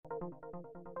And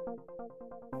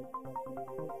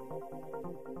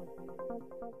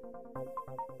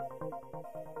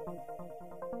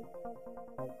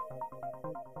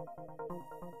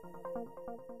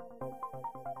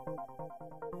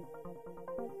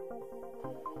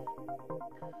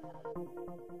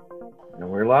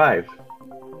we're live.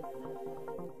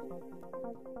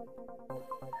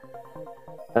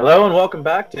 Hello and welcome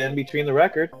back to In Between the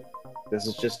Record. This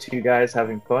is just two guys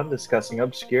having fun discussing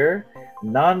obscure,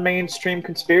 non-mainstream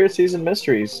conspiracies and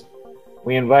mysteries.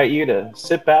 We invite you to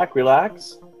sit back,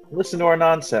 relax, and listen to our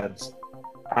nonsense.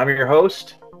 I'm your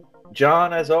host,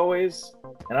 John, as always,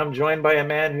 and I'm joined by a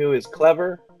man who is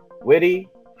clever, witty,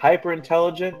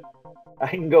 hyper-intelligent. I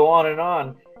can go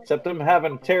on, except I'm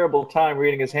having a terrible time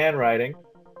reading his handwriting.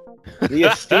 The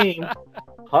esteemed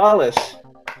Hollis.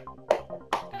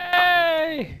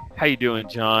 Hey! How you doing,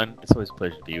 John? It's always a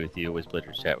pleasure to be with you. Always a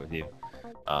pleasure to chat with you.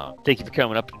 Thank you for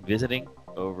coming up and visiting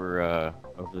over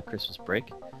the Christmas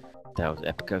break. That was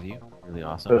epic of you. Really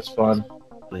awesome. It was fun.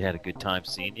 Really had a good time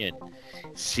seeing you and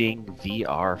seeing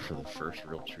VR for the first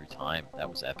real true time. That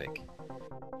was epic.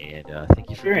 And thank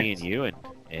you for being you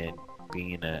and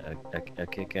being a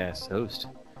kick-ass host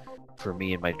for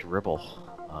me and my dribble.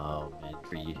 And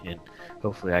for you, and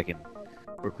hopefully I can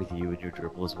work with you and your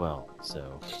dribble as well.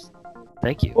 So,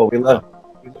 thank you. Well, we love.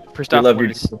 First off, I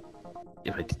do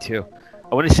too.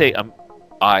 I want to say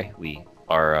we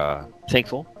are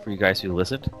thankful for you guys who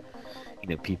listened. You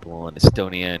know, people in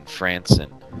Estonia and France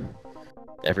and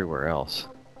everywhere else.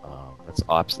 That's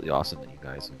absolutely awesome that you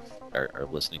guys are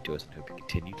listening to us and hope you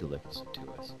continue to listen to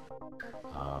us.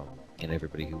 And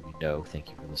everybody who we know, thank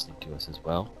you for listening to us as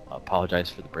well. I apologize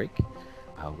for the break.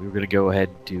 We were going to go ahead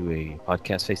and do a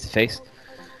podcast face-to-face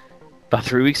about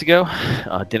 3 weeks ago.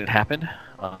 Didn't happen.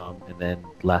 And then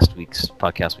last week's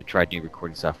podcast, we tried new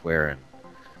recording software. And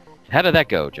how did that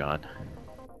go, John?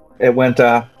 It went,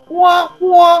 wah,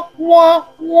 wah, wah,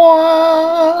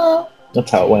 wah. That's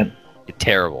how it went.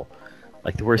 Terrible.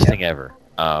 Like the worst thing ever.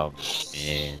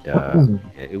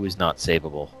 It was not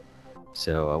savable.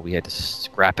 So we had to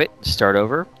scrap it and start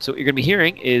over. So what you're going to be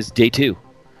hearing is day 2.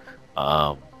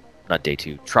 Not day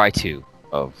 2, try 2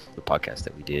 of the podcast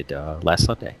that we did last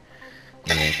Sunday.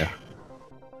 And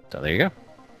so there you go.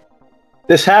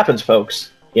 This happens,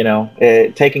 folks. You know,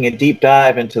 taking a deep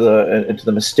dive into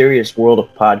the mysterious world of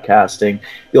podcasting,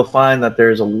 you'll find that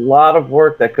there's a lot of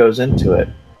work that goes into it.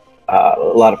 A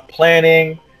lot of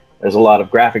planning. There's a lot of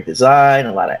graphic design,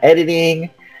 a lot of editing.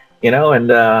 You know,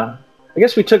 and I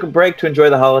guess we took a break to enjoy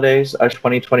the holidays,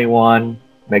 2021,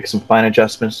 make some fine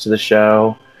adjustments to the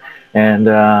show, and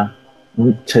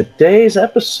today's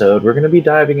episode, we're going to be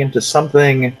diving into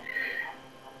something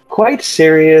quite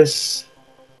serious,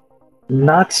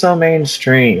 not so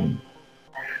mainstream.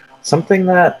 Something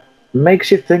that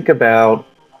makes you think about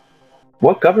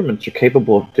what governments are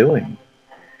capable of doing.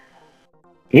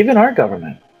 Even our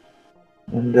government.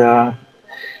 And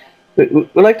we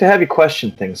like to have you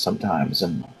question things sometimes.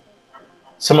 And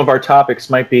some of our topics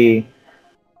might be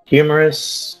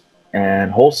humorous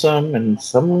and wholesome, and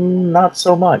some not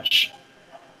so much.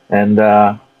 And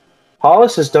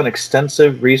Hollis has done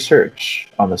extensive research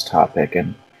on this topic,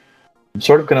 and I'm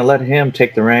sort of going to let him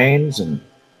take the reins and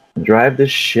drive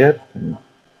this ship and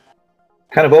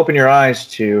kind of open your eyes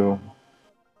to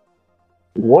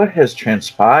what has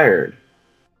transpired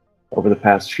over the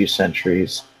past few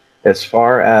centuries as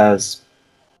far as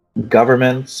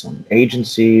governments and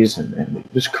agencies and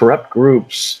just corrupt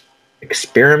groups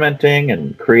experimenting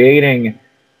and creating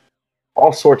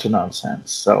all sorts of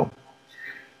nonsense. So,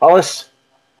 Hollis,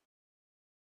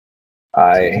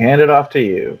 I hand it off to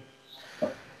you.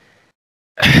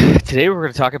 Today we're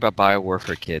going to talk about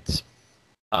biowarfare kids.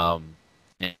 And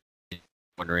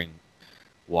wondering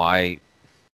why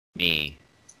me,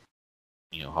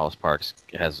 Hollis Parks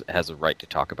has a right to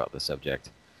talk about this subject.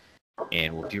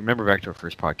 And if you remember back to our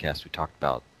first podcast, we talked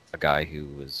about a guy who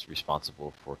was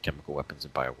responsible for chemical weapons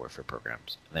and biowarfare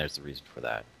programs. And there's the reason for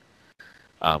that.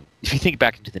 If you think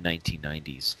back into the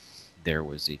 1990s, there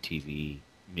was a TV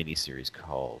miniseries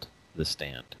called The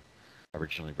Stand,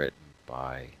 originally written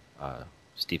by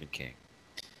Stephen King.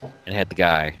 And it had the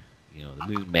guy, the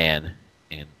Moon Man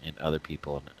and other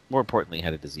people. And more importantly,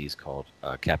 had a disease called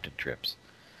Captain Trips.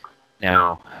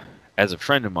 Now, as a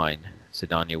friend of mine,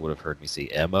 Sedania would have heard me say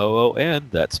M-O-O-N.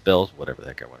 That spells whatever the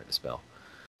heck I wanted to spell.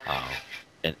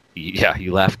 And yeah,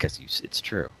 you laugh because it's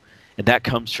true. And that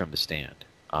comes from The Stand.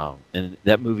 And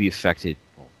that movie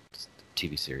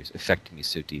TV series affected me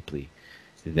so deeply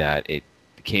that it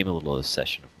became a little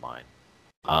obsession of mine.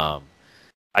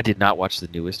 I did not watch the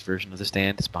newest version of The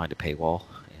Stand. It's behind a paywall,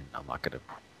 and I'm not going to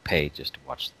pay just to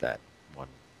watch that one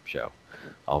show.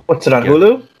 What's it on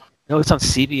Hulu? No, it's on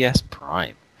CBS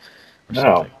Prime or No.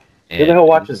 something. Who the hell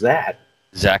watches that?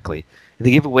 Exactly. And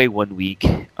they give away 1 week,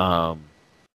 1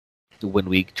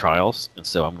 week trials, and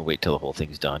so I'm gonna wait till the whole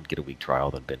thing's done, get a week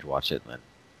trial, then binge watch it, and then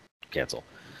cancel.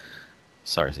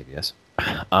 Sorry, CBS.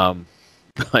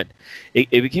 But it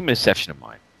became an obsession of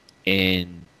mine,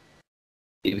 and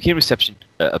it became an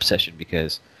obsession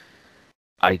because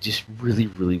I just really,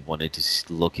 really wanted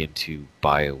to look into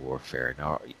biowarfare.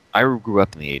 Now, I grew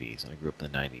up in the 80s, and I grew up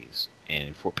in the 90s, and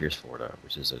in Fort Pierce, Florida,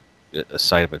 which is a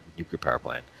site of a nuclear power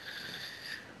plant,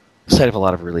 a site of a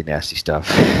lot of really nasty stuff.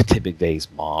 Tim McVeigh's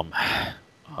mom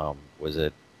was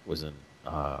in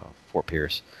Fort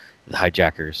Pierce. The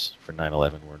hijackers for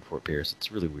 9/11 were in Fort Pierce. It's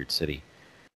a really weird city.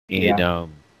 And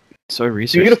so I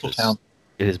researched beautiful this. town.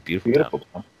 It is a beautiful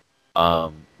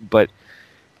town. But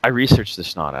I researched the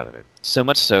snot out of it. So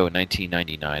much so, in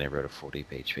 1999, I wrote a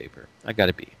 40-page paper. I got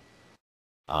a B.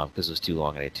 Because it was too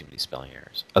long and I had too many spelling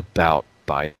errors. About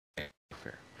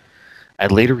biowarfare. I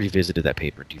later revisited that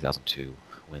paper in 2002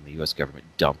 when the U.S. government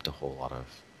dumped a whole lot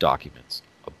of documents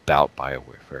about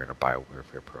biowarfare and a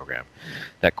biowarfare program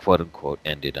that quote-unquote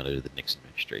ended under the Nixon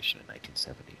administration in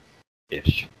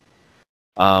 1970-ish.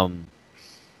 I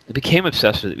became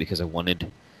obsessed with it because I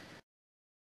wanted...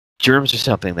 Germs are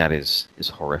something that is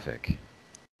horrific.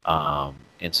 And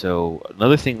so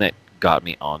another thing that got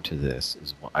me onto this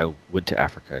is when I went to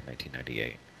Africa in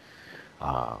 1998.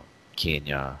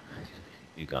 Kenya,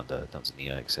 Uganda,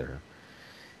 Tanzania, etc.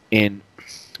 And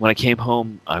when I came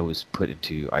home, I was put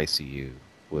into ICU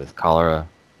with cholera,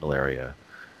 malaria,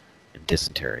 and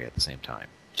dysentery at the same time.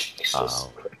 Jesus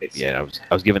Christ. Yeah,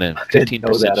 I was given a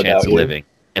 15% chance of living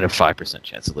and a 5%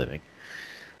 chance of living.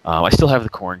 I still have the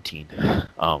quarantine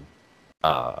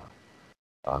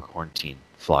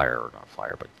flyer, or not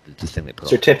flyer, but the thing they put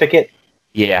certificate.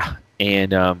 Yeah,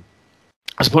 and I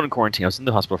was put in quarantine. I was in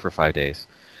the hospital for 5 days,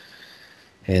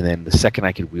 and then the second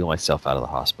I could wheel myself out of the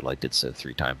hospital, I did so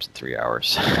 3 times in 3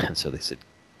 hours, and so they said,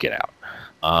 "Get out."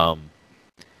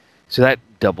 So that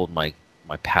doubled my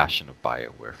passion of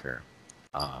biowarfare.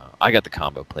 I got the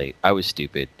combo plate. I was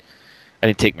stupid. I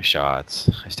didn't take my shots.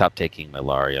 I stopped taking my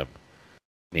Lariam.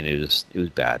 I mean, it was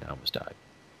bad. I almost died.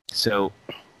 So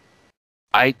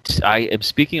I am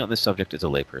speaking on this subject as a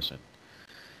layperson,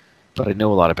 but I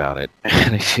know a lot about it,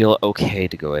 and I feel okay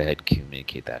to go ahead and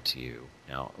communicate that to you.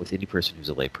 Now, with any person who's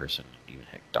a layperson, even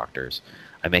heck, doctors,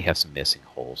 I may have some missing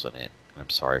holes in it, and I'm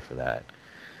sorry for that.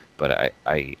 But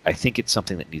I think it's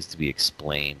something that needs to be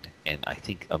explained, and I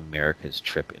think America's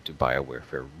trip into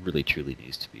biowarfare really, truly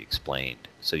needs to be explained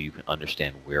so you can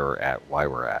understand where we're at, why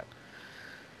we're at.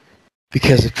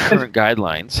 Because of current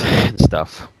guidelines and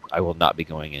stuff, I will not be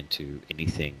going into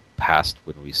anything past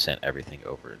when we sent everything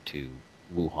over to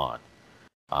Wuhan,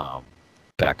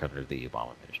 back under the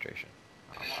Obama administration.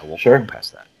 I won't go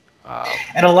past that.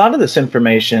 And a lot of this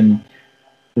information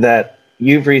that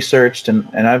you've researched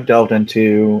and I've delved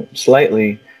into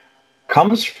slightly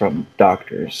comes from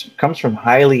doctors, comes from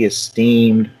highly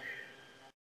esteemed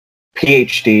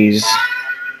PhDs.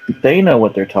 They know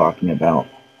what they're talking about,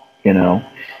 you know.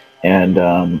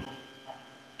 And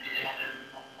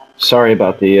sorry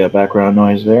about the background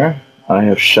noise there. I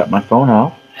have shut my phone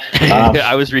off.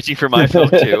 I was reaching for my phone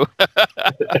too.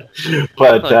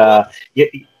 But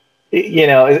you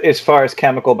know, as far as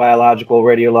chemical, biological,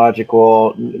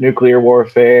 radiological, nuclear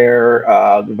warfare,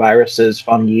 viruses,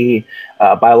 fungi,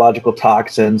 biological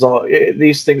toxins,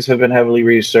 these things have been heavily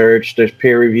researched. There's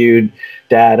peer-reviewed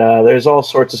data. There's all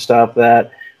sorts of stuff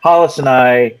that Hollis and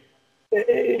I,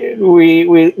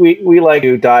 we like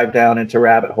to dive down into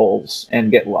rabbit holes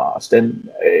and get lost. And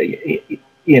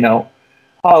you know,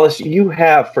 Hollis, you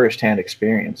have firsthand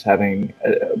experience having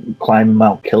climbed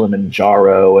Mount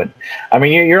Kilimanjaro, and I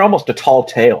mean, you're almost a tall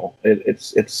tale.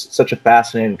 It's such a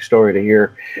fascinating story to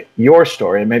hear your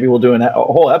story, and maybe we'll do a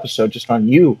whole episode just on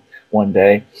you one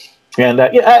day. And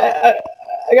yeah,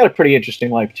 I got a pretty interesting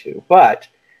life too, but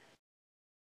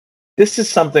this is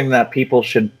something that people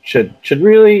should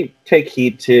really take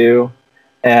heed to,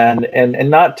 and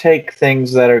not take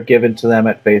things that are given to them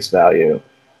at face value.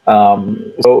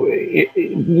 So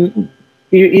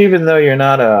even though you're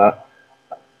not a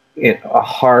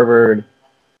Harvard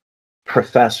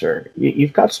professor,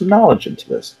 you've got some knowledge into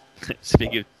this.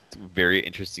 Speaking of very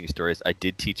interesting stories, I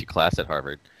did teach a class at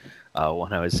Harvard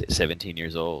when I was 17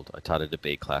 years old. I taught a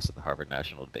debate class at the Harvard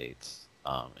National Debates,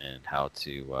 and how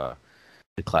to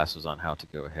the class was on how to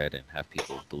go ahead and have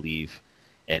people believe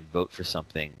and vote for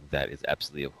something that is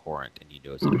absolutely abhorrent, and you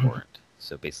know it's abhorrent.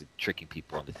 So basically tricking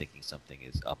people into thinking something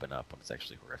is up and up when it's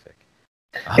actually horrific.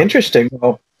 Interesting.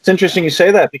 Well, It's interesting you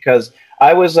say that because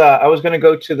I was going to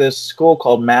go to this school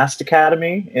called Mast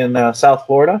Academy in South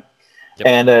Florida, Yep.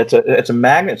 and it's a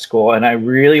magnet school, and I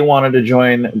really wanted to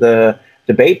join the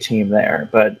debate team there,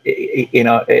 but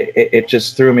it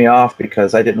just threw me off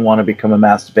because I didn't want to become a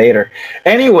mass debater.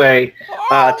 Anyway,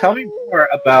 tell me more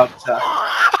about.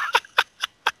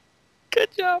 Good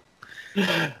job.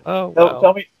 Oh wow.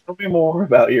 Tell me more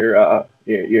about your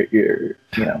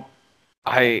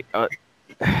I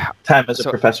time as a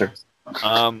professor.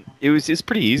 It's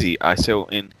pretty easy. So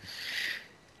in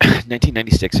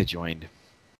 1996, I joined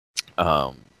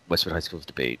Westwood High School's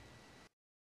debate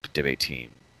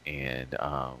team, and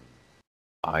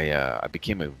I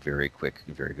became a very quick,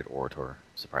 very good orator.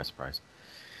 Surprise, surprise.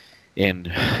 And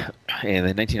in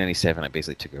 1997, I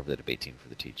basically took over the debate team for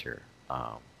the teacher.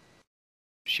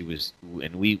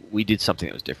 We did something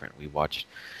that was different. We watched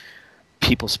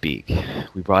people speak.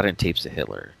 We brought in tapes of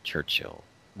Hitler, Churchill,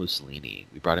 Mussolini.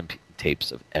 We brought in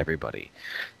tapes of everybody,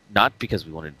 not because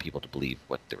we wanted people to believe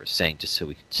what they were saying, just so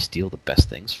we could steal the best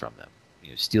things from them.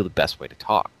 Steal the best way to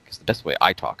talk. Because the best way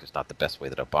I talk is not the best way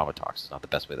that Obama talks. It's not the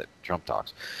best way that Trump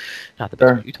talks. Not the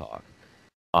best way you talk.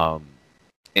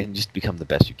 And just become the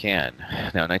best you can.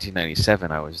 Now, in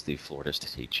 1997, I was the Florida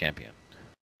State champion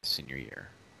senior year.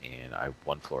 And I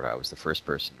won Florida. I was the first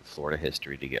person in Florida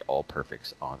history to get all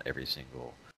perfects on every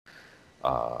single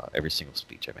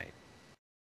speech I made.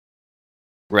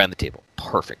 Ran the table,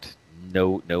 perfect.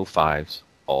 No fives,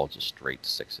 all just straight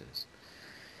sixes.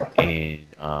 And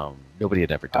nobody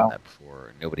had ever done that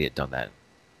before. Nobody had done that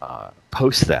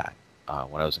post that.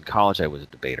 When I was in college, I was a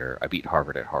debater. I beat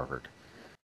Harvard at Harvard.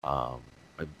 I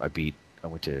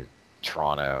went to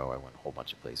Toronto. I went a whole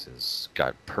bunch of places.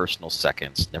 Got personal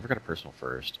seconds. Never got a personal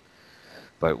first,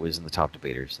 but was in the top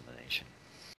debaters in the nation.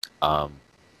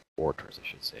 Orators, I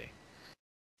should say.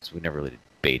 So we never really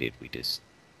debated. We just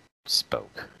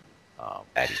spoke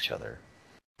at each other.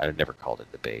 I never called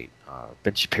it debate.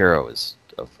 Ben Shapiro is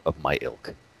of my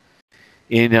ilk.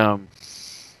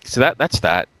 So that's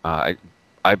that.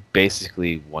 I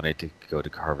basically wanted to go to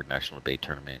Harvard National Debate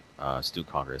Tournament,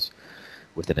 Student Congress,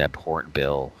 with an abhorrent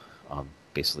bill,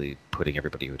 basically putting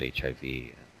everybody who had HIV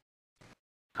in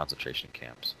concentration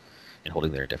camps and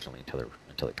holding there indefinitely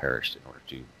until they perished in order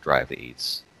to drive the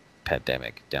AIDS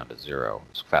pandemic down to zero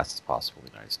as fast as possible in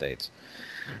the United States.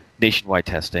 Nationwide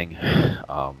testing.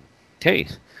 Hey,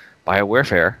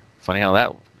 biowarfare. Funny how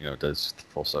that does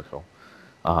full circle.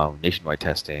 Nationwide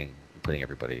testing, putting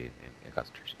everybody in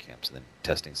concentration camps, and then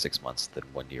testing 6 months, then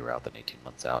 1 year out, then 18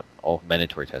 months out. All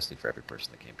mandatory testing for every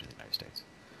person that came to the United States.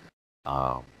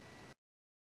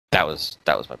 That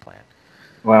was my plan.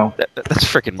 Wow, that's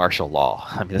freaking martial law.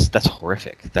 I mean, that's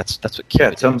horrific. That's what.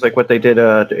 Cuba it sounds like what they did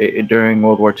during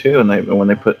World War II, and when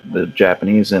they put the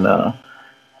Japanese in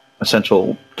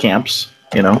essential camps.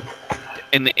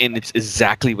 And it's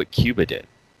exactly what Cuba did.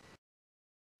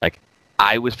 Like,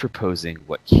 I was proposing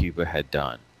what Cuba had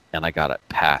done, and I got it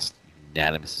passed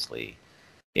unanimously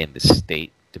in the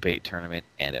state debate tournament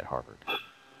and at Harvard.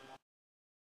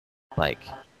 Like,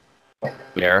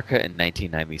 America in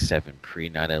 1997,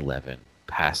 pre-9/11,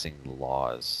 passing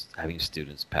laws, having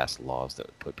students pass laws that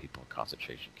would put people in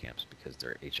concentration camps because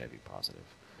they're HIV positive.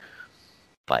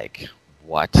 Like,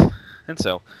 what? And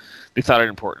so they thought it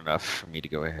important enough for me to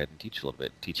go ahead and teach a little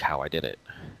bit, teach how I did it.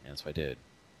 And so I did.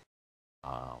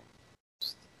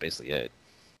 That's basically it.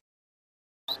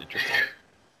 It's interesting.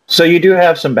 So you do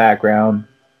have some background,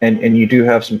 and you do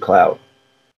have some clout.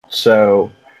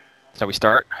 So Shall we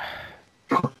start?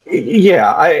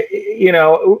 Yeah,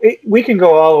 we can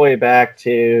go all the way back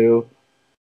to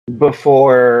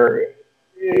before.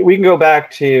 We can go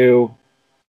back to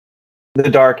the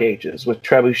Dark Ages with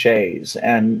trebuchets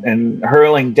and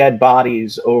hurling dead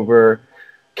bodies over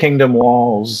kingdom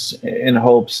walls in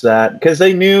hopes that, because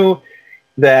they knew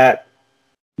that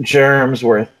germs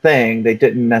were a thing, they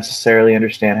didn't necessarily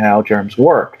understand how germs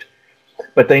worked,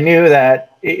 but they knew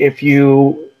that if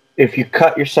you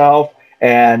cut yourself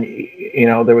and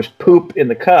there was poop in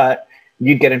the cut,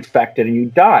 you'd get infected and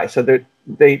you'd die. So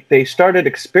they started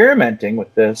experimenting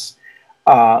with this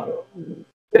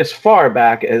as far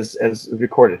back as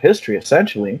recorded history.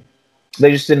 Essentially,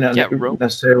 they just didn't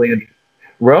necessarily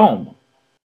Rome.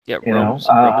 Yeah,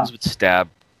 Romans would stab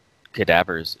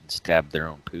cadavers and stab their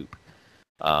own poop,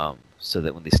 so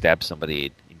that when they stab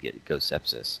somebody, you'd go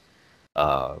sepsis.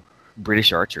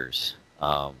 British archers.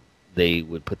 They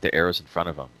would put their arrows in front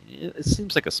of them. It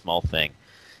seems like a small thing,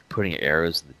 putting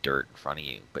arrows in the dirt in front of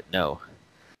you, but no,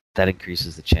 that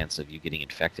increases the chance of you getting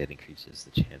infected, increases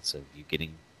the chance of you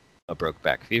getting a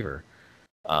brokeback fever,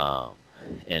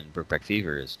 and brokeback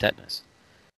fever is tetanus.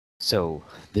 So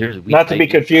there's not to be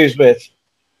confused with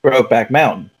Brokeback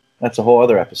Mountain. That's a whole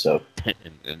other episode.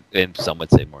 and some would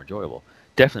say more enjoyable.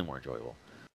 Definitely more enjoyable.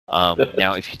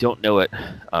 Now, if you don't know it,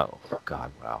 oh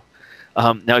God, wow.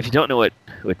 Now, if you don't know what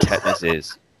tetanus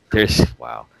is, there's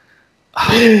wow.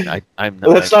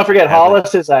 Let's not forget,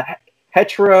 Hollis is a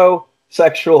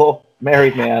heterosexual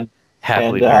married man,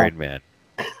 happily married man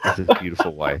with a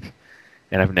beautiful wife,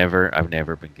 and I've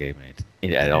never been gay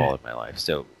at all in my life.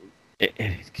 So,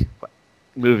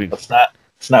 moving. It's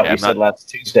not what you said last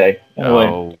Tuesday.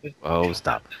 Anyway. Oh,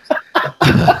 stop.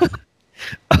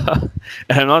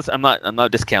 And I'm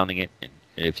not discounting it. And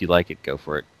if you like it, go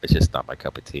for it. It's just not my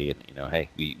cup of tea. And hey,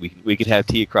 we could have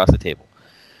tea across the table.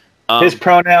 His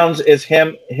pronouns is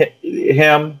him,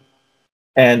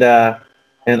 and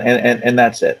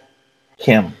that's it.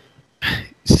 Him.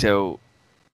 So,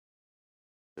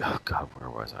 oh God, where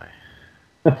was I?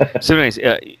 So, anyways,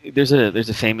 there's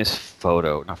a famous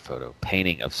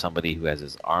painting of somebody who has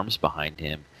his arms behind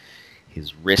him,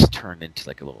 his wrist turned into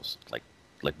like a little like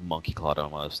monkey clawed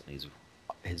almost, and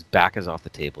his back is off the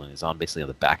table, and he's basically on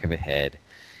the back of a head,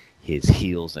 his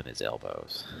heels and his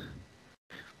elbows.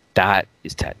 That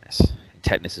is tetanus. And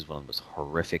tetanus is one of the most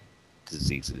horrific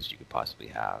diseases you could possibly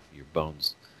have. Your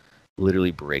bones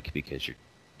literally break because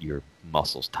your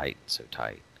muscles tighten so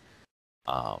tight.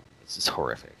 It's just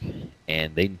horrific.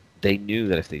 And they knew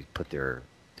that if they put their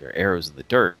arrows in the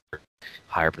dirt,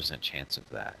 higher percent chance of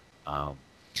that.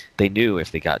 They knew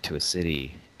if they got to a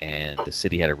city and the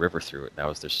city had a river through it, that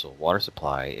was their sole water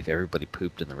supply, if everybody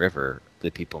pooped in the river,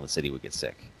 the people in the city would get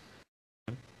sick.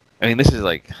 I mean, this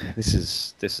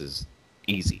is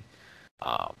easy.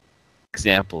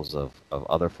 Examples of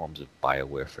other forms of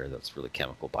biowarfare that's really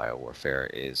chemical biowarfare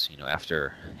is,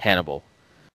 after Hannibal,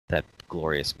 that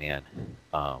glorious man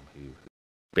who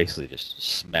basically just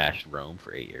smashed Rome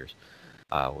for 8 years,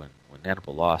 when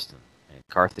Hannibal lost and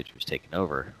Carthage was taken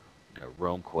over,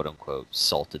 Rome, quote unquote,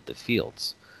 salted the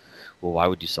fields. Well, why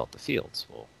would you salt the fields?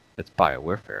 Well, it's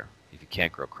biowarfare. If you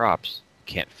can't grow crops,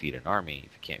 you can't feed an army.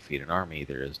 If you can't feed an army,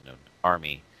 there is no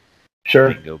army.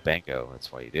 Sure. Bingo, bango.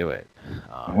 That's why you do it.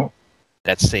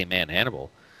 That same man,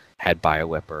 Hannibal, had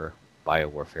biowarfare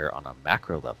on a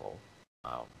macro level.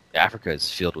 Africa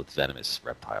is filled with venomous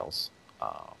reptiles,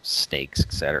 snakes,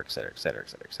 etc., etc., etc.,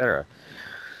 etc., etc.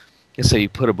 And so you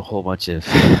put a whole bunch of,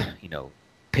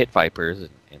 pit vipers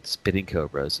and spitting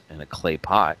cobras in a clay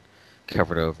pot,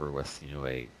 covered over with,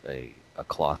 a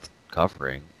cloth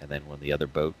covering, and then when the other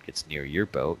boat gets near your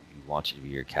boat, you launch it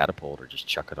via your catapult or just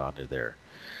chuck it onto their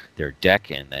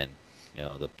deck, and then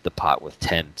the pot with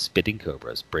 10 spitting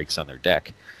cobras breaks on their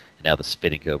deck, and now the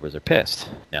spitting cobras are pissed.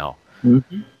 Now you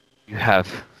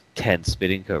have 10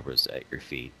 spitting cobras at your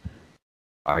feet.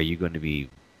 Are you going to be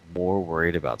more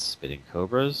worried about spitting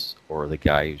cobras or the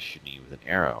guy who's shooting you with an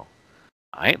arrow?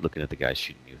 I ain't looking at the guy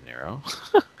shooting you with an arrow.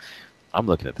 I'm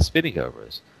looking at the spitting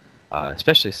cobras,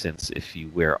 especially since if you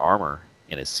wear armor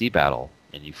in a sea battle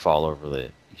and you fall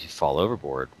overboard,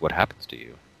 what happens to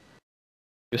you?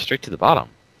 You go straight to the bottom.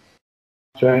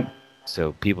 That's right.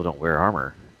 So people don't wear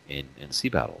armor in sea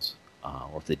battles,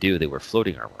 or if they do, they wear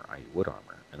floating armor, i.e. wood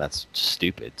armor, and that's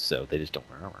stupid. So they just don't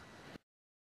wear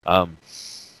armor.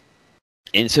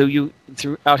 And so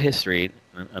throughout history,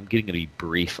 I'm getting to be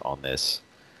brief on this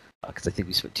because I think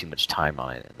we spent too much time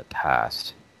on it in the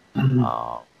past.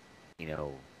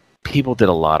 People did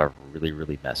a lot of really,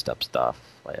 really messed up stuff.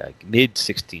 Like mid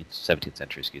 17th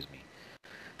century,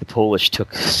 the Polish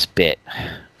took spit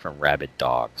from rabid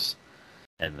dogs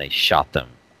and they shot them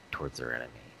towards their enemy.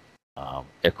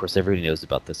 Of course, everybody knows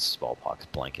about the smallpox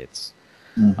blankets.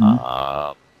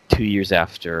 2 years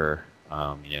after,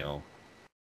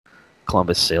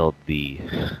 Columbus sailed the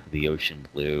ocean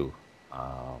blue,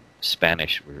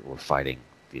 Spanish were fighting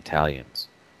the Italians.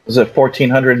 Was it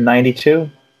 1492? I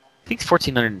think it's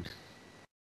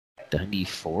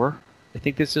 1494. I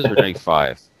think this is, or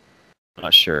 95. I'm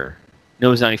not sure. No,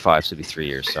 it was 95, so it'd be 3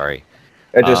 years. Sorry.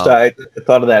 I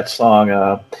thought of that song.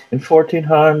 In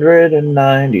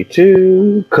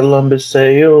 1492, Columbus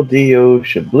sailed the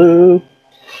ocean blue.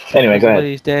 Anyway, go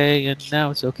ahead. Day and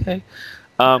now it's okay.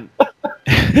 And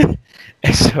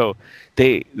so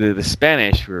the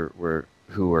Spanish who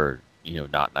were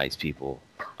not nice people.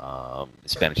 The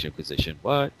Spanish Inquisition,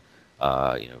 what?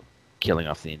 Killing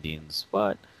off the Indians,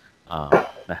 what?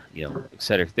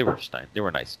 Etc. They were just nice. They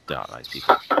were nice, not nice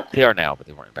people. They are now, but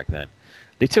they weren't back then.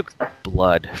 They took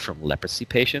blood from leprosy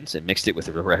patients and mixed it with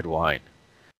red wine,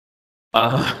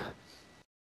 and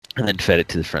then fed it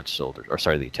to the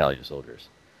the Italian soldiers,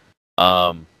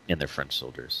 and their French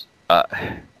soldiers.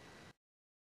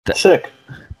 Sick.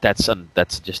 That's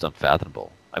just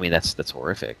unfathomable. I mean, that's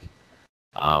horrific.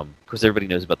 Of course, everybody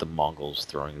knows about the Mongols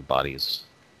throwing the bodies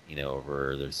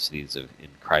over the cities in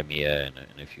Crimea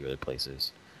and a few other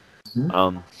places.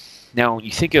 Mhm. Now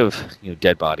you think of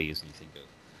dead bodies and you think of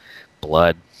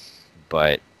blood,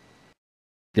 but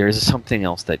there is something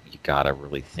else that you gotta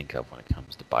really think of when it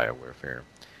comes to biowarfare.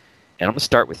 And I'm gonna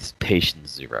start with patient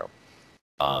zero.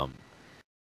 Um,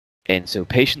 and so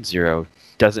patient zero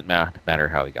doesn't matter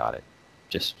how he got it.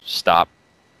 Just stop.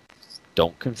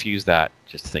 Don't confuse that.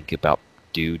 Just think about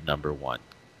dude number one.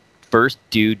 First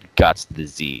dude got the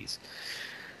disease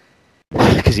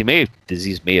because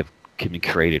disease may have been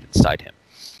created inside him.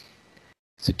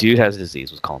 So dude has a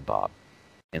disease. Let's call him Bob.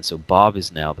 And so Bob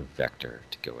is now the vector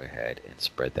to go ahead and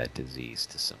spread that disease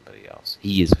to somebody else.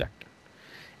 He is vector.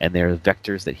 And there are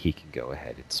vectors that he can go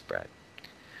ahead and spread.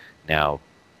 Now,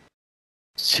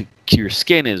 your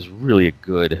skin is really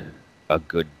a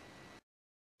good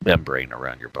membrane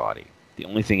around your body. The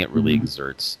only thing it really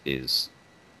exerts is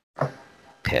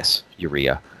piss,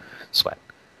 urea, sweat.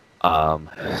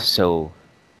 So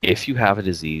if you have a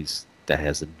disease that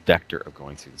has a vector of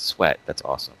going through the sweat, that's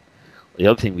awesome. The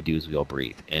other thing we do is we all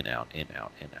breathe in, out, in,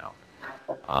 out, in,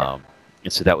 out.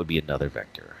 And so that would be another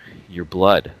vector. Your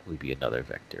blood would be another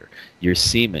vector. Your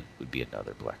semen would be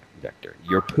another vector.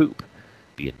 Your poop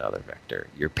would be another vector.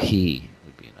 Your pee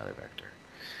would be another vector.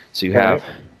 So you have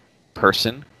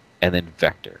person and then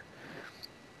vector.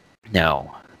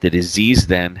 Now, the disease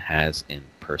then has in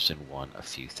person one a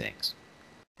few things.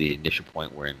 The initial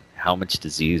point wherein how much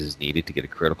disease is needed to get a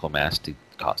critical mass to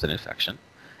cause an infection,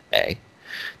 A.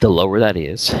 The lower that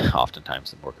is,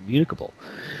 oftentimes the more communicable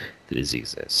the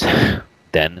disease is.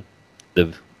 Then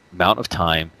the amount of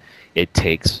time it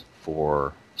takes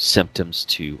for symptoms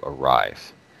to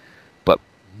arrive. But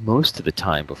most of the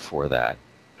time before that,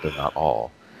 though not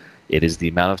all, it is the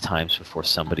amount of times before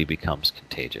somebody becomes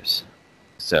contagious.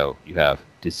 So you have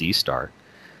disease start.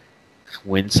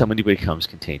 When somebody becomes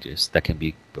contagious, that can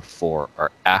be before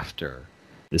or after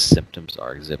the symptoms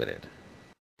are exhibited.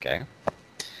 Okay?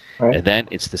 Right. And then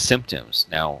it's the symptoms.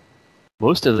 Now,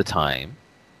 most of the time,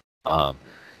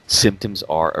 symptoms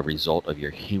are a result of your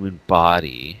human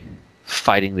body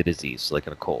fighting the disease, like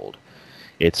in a cold.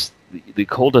 It's the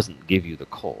cold doesn't give you the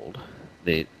cold.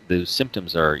 Those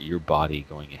symptoms are your body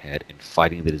going ahead and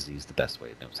fighting the disease the best way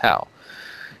it knows how.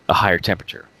 A higher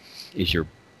temperature is your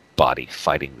body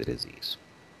fighting the disease.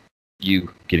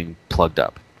 You getting plugged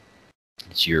up,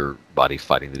 it's your body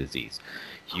fighting the disease.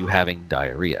 You having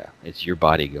diarrhea, it's your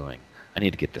body going, I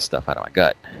need to get this stuff out of my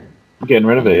gut. Getting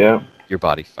rid of it, yeah. Your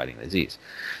body fighting the disease.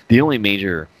 The only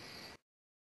major,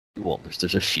 well,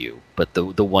 there's a few, but the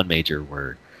one major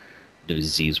where the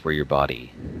disease where your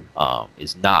body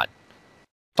is not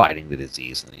fighting the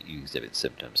disease and you exhibit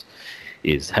symptoms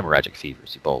is hemorrhagic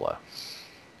fevers, Ebola.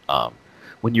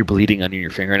 When you're bleeding under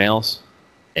your fingernails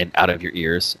and out of your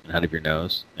ears and out of your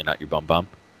nose and out your bum,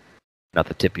 not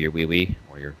the tip of your wee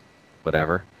or your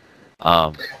whatever.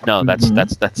 No, that's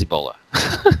Ebola.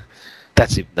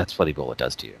 that's what Ebola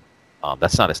does to you.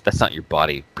 That's not your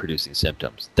body producing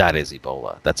symptoms. That is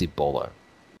Ebola. That's Ebola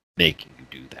making you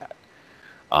do that.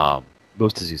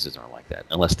 Most diseases aren't like that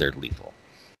unless they're lethal.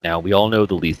 Now we all know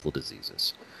the lethal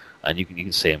diseases, and you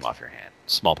can say them off your hand.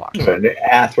 Smallpox,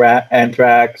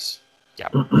 Anthrax,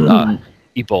 yep.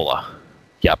 Ebola,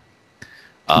 yep.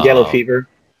 yellow fever,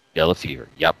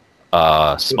 yep.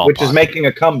 Smallpox, which is making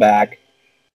a comeback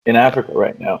in Africa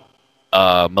right now.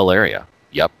 Malaria,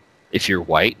 yep. If you're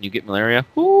white and you get malaria,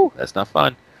 whoo, that's not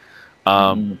fun.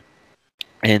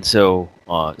 And so,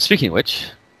 speaking of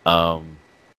which,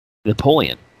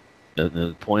 Napoleon, the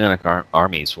Napoleonic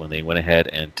armies, when they went ahead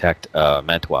and attacked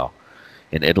Mantua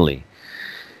in Italy.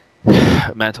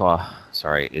 Mantua,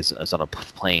 is on a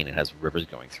plain. It has rivers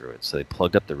going through it. So they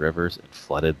plugged up the rivers and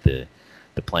flooded the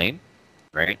plain,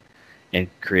 right? And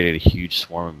created a huge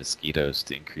swarm of mosquitoes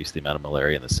to increase the amount of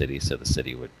malaria in the city, so the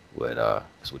city would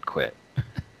quit.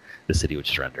 The city would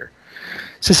surrender.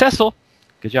 Successful.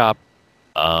 Good job.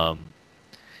 And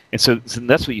so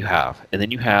that's what you have. And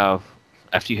then you have,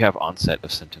 after you have onset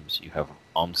of symptoms, you have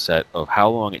onset of how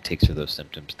long it takes for those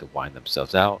symptoms to wind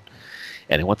themselves out.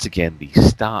 And then once again, the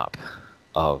stop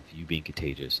of you being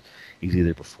contagious is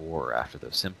either before or after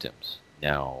those symptoms.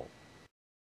 Now,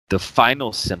 the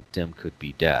final symptom could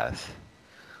be death,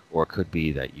 or it could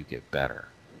be that you get better.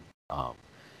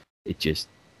 It just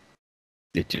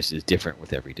is different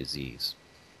with every disease.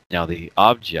 Now, the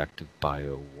object of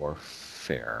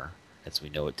biowarfare, as we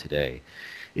know it today,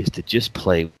 is to just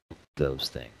play with those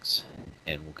things,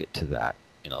 and we'll get to that,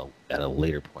 at a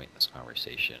later point in this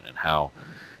conversation, and how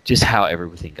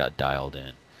everything got dialed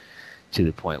in to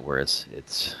the point where it's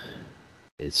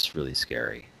really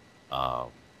scary.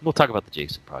 We'll talk about the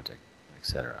Jason Project,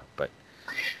 etc. But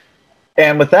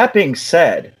And with that being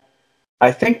said,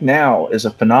 I think now is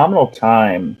a phenomenal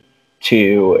time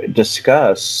to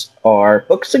discuss our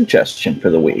book suggestion for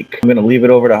the week. I'm going to leave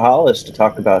it over to Hollis to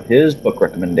talk about his book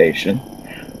recommendation,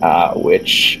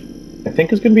 which I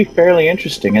think is going to be fairly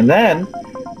interesting. And then,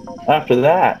 after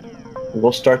that,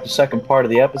 we'll start the second part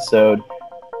of the episode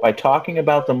by talking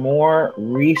about the more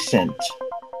recent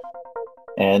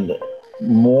and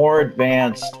more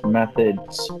advanced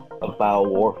methods of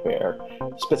biowarfare,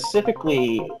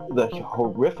 specifically the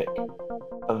horrific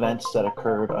events that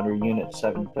occurred under Unit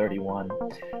 731.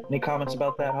 Any comments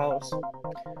about that, Hollis?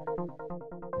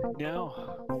 No.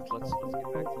 Let's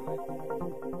get back to it.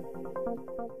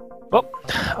 Well,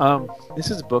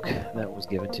 this is a book that was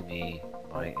given to me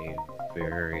by a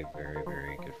very, very,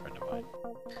 very good friend of mine,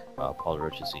 Paul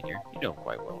DeRocha Sr. You know him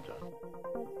quite well, John.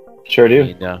 Sure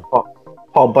do. And,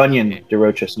 Paul Bunyan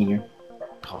DeRocha Sr.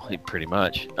 Pretty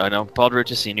much. I know Paul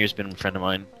DeRocha Sr. has been a friend of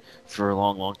mine for a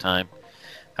long, long time.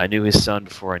 I knew his son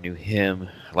before I knew him.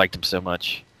 I liked him so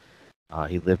much.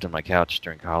 He lived on my couch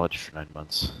during college for 9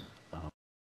 months.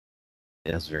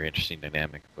 It was a very interesting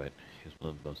dynamic, but it was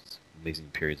one of the most amazing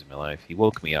periods of my life. He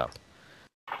woke me up.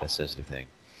 That says the thing.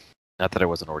 Not that I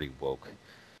wasn't already woke,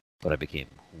 but I became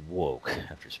woke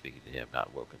after speaking to him.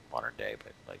 Not woke in modern day,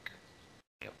 but like,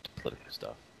 to political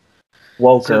stuff.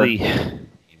 Woker.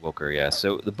 Woker, yeah.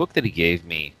 So the book that he gave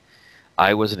me,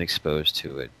 I wasn't exposed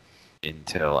to it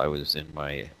until I was in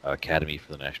my academy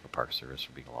for the National Park Service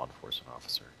for being a law enforcement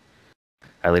officer.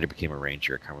 I later became a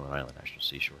ranger at Cumberland Island National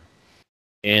Seashore.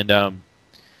 And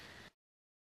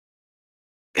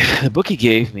the book he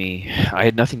gave me, I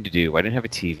had nothing to do. I didn't have a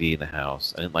TV in the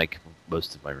house. I didn't like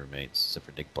most of my roommates, except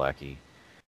for Nick Blackie.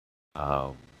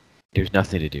 There's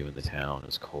nothing to do in the town. It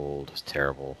was cold. It was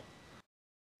terrible.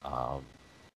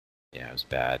 Yeah, it was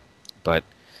bad. But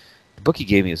the book he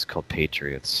gave me is called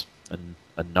Patriots,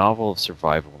 a novel of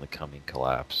survival in the coming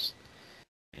collapse.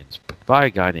 And it's by a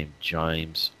guy named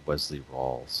James Wesley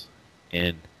Rawls.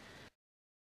 And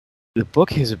the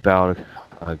book is about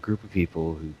a group of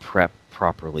people who prep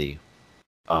properly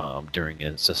during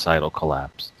a societal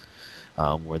collapse,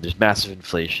 where there's massive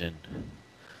inflation.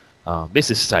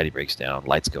 Basically, society breaks down,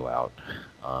 lights go out,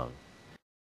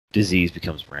 disease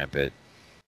becomes rampant.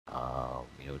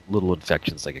 Little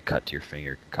infections like a cut to your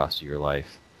finger can cost you your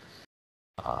life,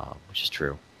 which is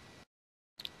true.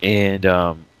 And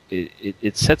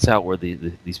it sets out where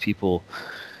these people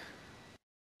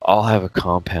all have a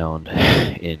compound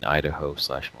in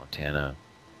Idaho/Montana,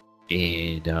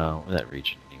 and that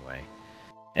region anyway.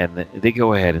 And they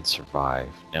go ahead and survive.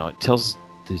 Now it tells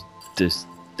this.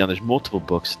 Now there's multiple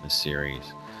books in this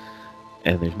series,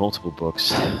 and there's multiple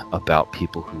books about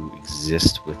people who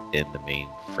exist within the main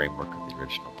framework of the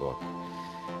original book.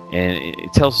 And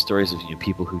it tells stories of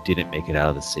people who didn't make it out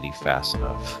of the city fast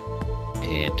enough. And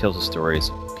it tells the stories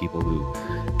of people who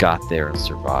got there and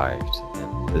survived.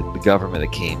 And the government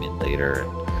that came in later,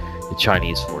 and the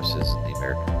Chinese forces, and the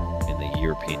American and the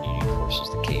European Union forces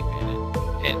that came in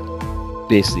and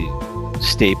basically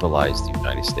stabilized the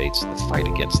United States in the fight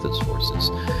against those forces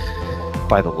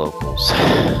by the locals.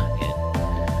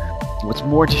 And what's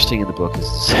more interesting in the book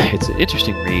is it's an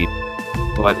interesting read,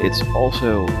 but it's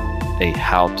also a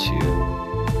how-to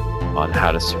on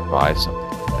how to survive something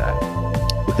like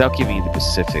that. Without giving you the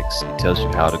specifics, it tells you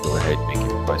how to go ahead and make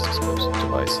improvised explosive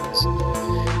devices.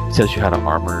 It tells you how to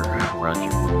armor around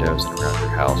your windows and around your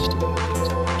house to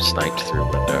get sniped through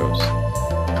windows.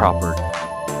 Proper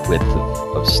width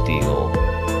of steel.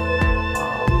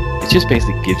 It just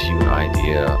basically gives you an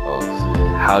idea of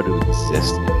how to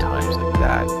exist in times like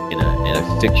that in a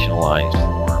fictionalized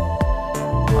form.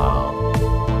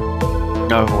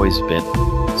 I've always been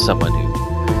someone who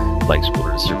likes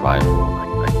wilderness survival.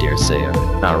 I dare say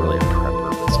I'm not really a prepper,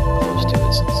 but something close to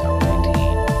it since I was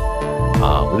 18.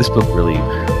 But this book really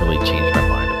changed my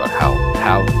mind about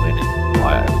how, when, and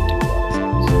why I would do a lot of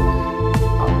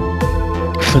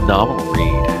things. Phenomenal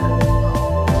read.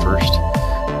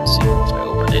 Let's see if I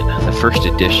open it. The first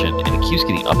edition, and it keeps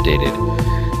getting updated,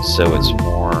 so it's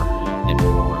more and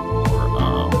more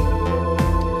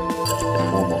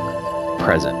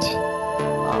present.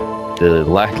 The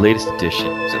latest edition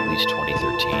was at least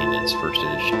 2013, and its first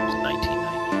edition was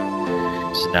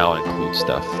 1990. So now it includes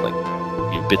stuff like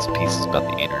bits and pieces about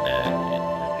the internet and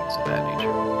things of that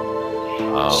nature.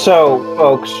 So,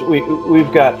 folks,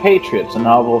 we've got Patriots, a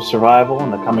novel of survival in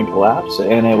the coming collapse,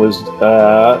 and it was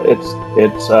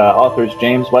its authors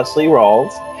James Wesley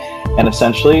Rawls, and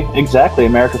essentially, exactly,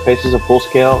 America faces a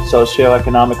full-scale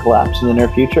socioeconomic collapse in the near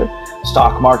future.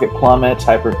 Stock market plummets,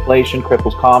 hyperinflation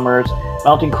cripples commerce,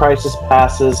 mounting crisis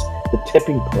passes the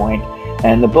tipping point,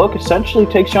 And the book essentially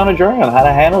takes you on a journey on how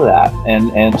to handle that,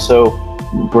 and so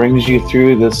brings you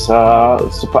through this.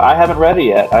 I haven't read it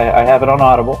yet. I have it on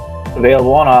Audible. It's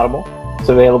available on Audible. It's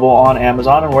available on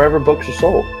Amazon and wherever books are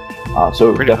sold.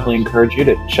 So definitely encourage you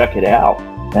to check it out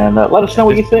and let us know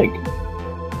what you think.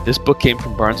 This book came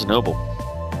from Barnes & Noble,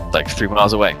 like 3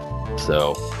 miles away.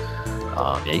 So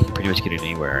yeah, you can pretty much get it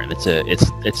anywhere. And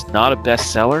it's not a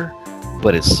bestseller,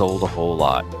 but it's sold a whole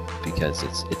lot because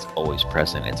it's always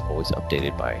present. It's always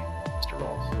updated by Mr.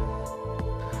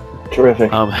 Rawls.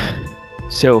 Terrific.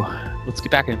 So let's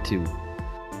get back into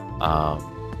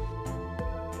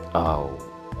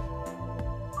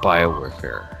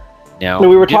biowarfare. Now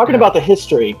we were talking about the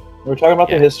history. We were talking about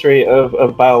the history of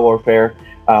biowarfare.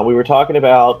 We were talking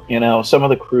about some of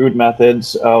the crude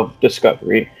methods of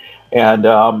discovery, and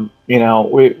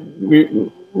we're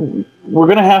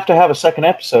going to have a second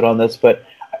episode on this. But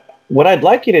what I'd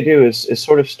like you to do is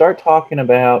sort of start talking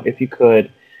about, if you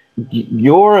could,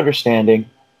 your understanding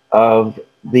of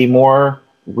the more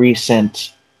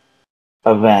recent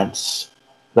events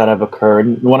that have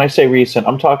occurred. When I say recent,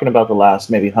 I'm talking about the last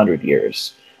maybe 100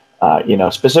 years.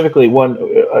 Specifically one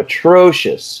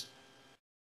atrocious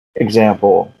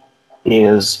example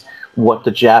is what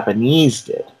the Japanese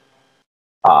did.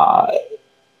 I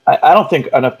don't think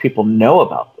enough people know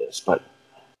about this, but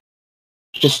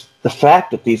just the fact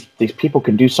that these people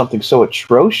can do something so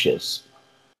atrocious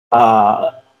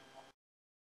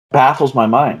baffles my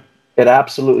mind. It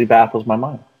absolutely baffles my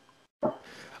mind.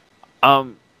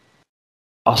 I'll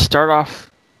start off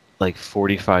like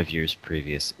 45 years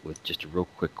previous with just a real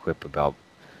quick quip about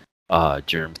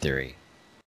germ theory.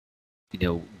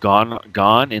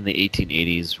 Gone in the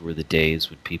 1880s were the days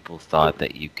when people thought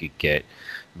that you could get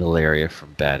malaria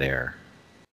from bad air.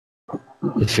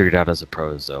 It's figured out as a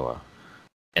protozoa.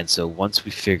 And so once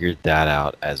we figured that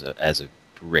out as a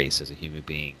race, as a human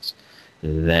beings,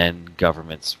 then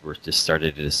governments were just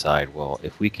started to decide, well,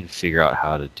 if we can figure out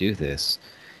how to do this,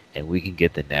 and we can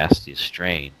get the nastiest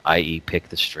strain, i.e., pick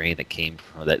the strain that came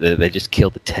from that they just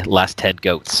killed the last 10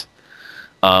 goats,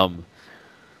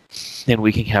 then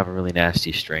we can have a really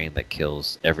nasty strain that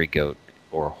kills every goat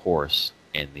or horse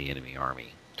in the enemy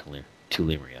army,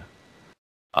 tularemia,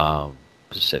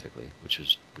 specifically, which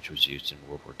was used in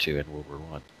World War II and World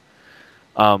War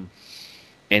I.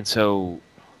 And so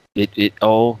it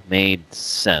all made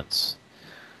sense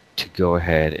to go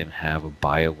ahead and have a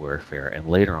biowarfare and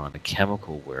later on a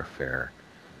chemical warfare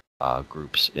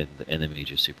groups in the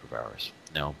major superpowers.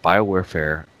 Now,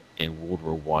 biowarfare in World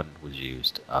War I was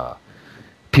used.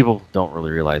 People don't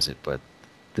really realize it, but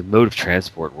the mode of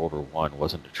transport in World War I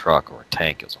wasn't a truck or a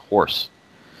tank; it was a horse.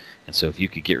 And so, if you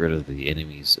could get rid of the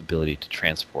enemy's ability to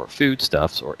transport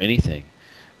foodstuffs or anything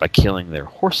by killing their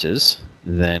horses,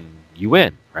 then you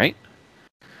win, right?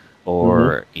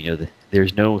 Or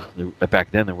there's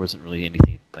back then there wasn't really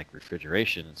anything like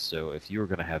refrigeration, so if you were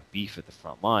going to have beef at the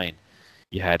front line,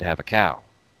 you had to have a cow.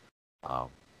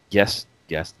 Yes,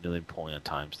 during Napoleon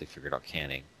times they figured out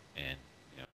canning, and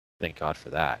thank God for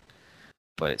that.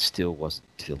 But it still wasn't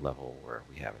to the level where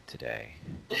we have it today.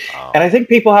 And I think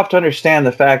people have to understand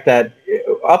the fact that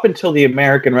up until the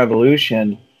American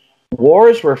Revolution,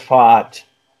 wars were fought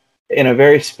in a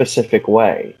very specific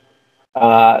way.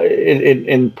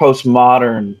 In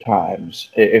postmodern times,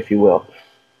 if you will,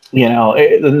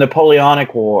 the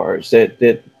Napoleonic Wars,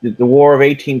 the War of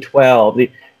 1812,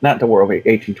 not the War of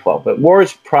 1812, but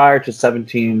wars prior to the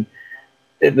 1750s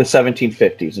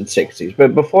and 60s.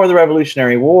 But before the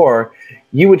Revolutionary War,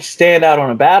 you would stand out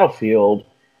on a battlefield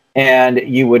and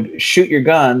you would shoot your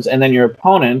guns, and then your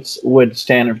opponents would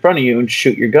stand in front of you and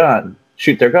shoot their gun,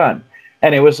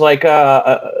 and it was like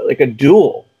a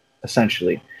duel,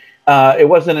 essentially. It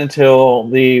wasn't until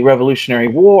the Revolutionary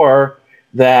War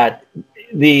that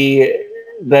the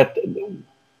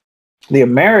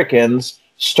Americans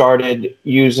started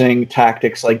using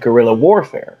tactics like guerrilla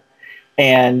warfare.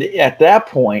 And at that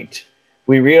point,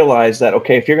 we realized that,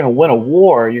 okay, if you're going to win a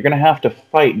war, you're going to have to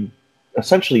fight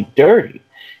essentially dirty.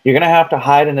 You're going to have to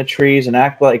hide in the trees and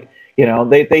act like,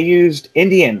 they used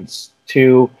Indians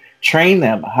to train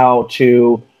them how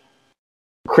to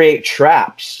create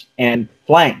traps and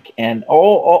flank and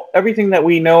everything that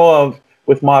we know of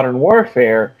with modern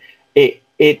warfare.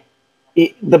 The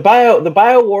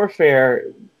bio warfare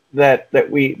that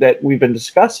we've been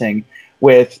discussing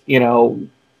with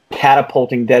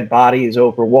catapulting dead bodies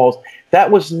over walls, that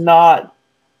was not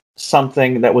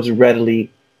something that was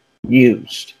readily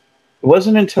used. It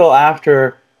wasn't until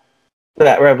after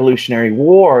that Revolutionary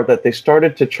War that they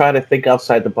started to try to think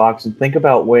outside the box and think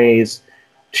about ways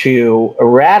to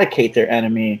eradicate their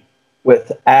enemy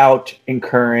without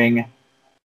incurring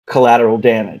collateral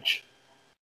damage.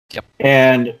 Yep.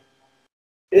 And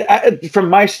from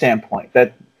my standpoint,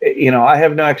 that I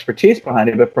have no expertise behind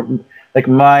it, but from like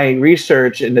my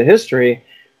research into history,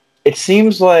 it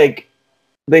seems like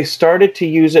they started to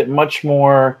use it much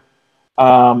more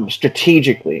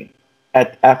strategically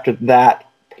after that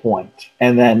point,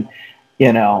 and then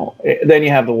then you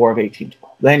have the War of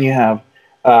 1812, then you have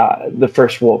the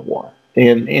First World War,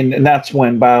 and that's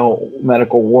when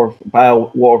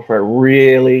bio warfare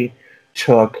really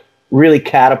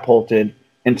catapulted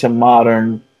into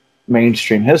modern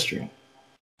mainstream history.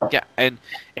 Yeah, and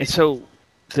so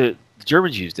the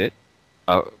Germans used it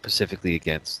specifically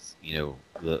against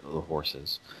the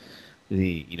horses.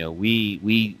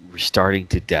 We were starting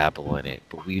to dabble in it,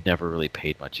 but we never really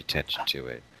paid much attention to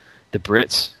it. The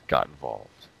Brits got involved,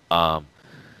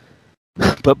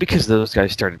 but because those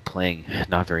guys started playing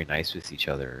not very nice with each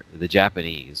other, the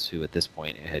Japanese, who at this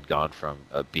point had gone from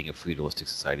being a feudalistic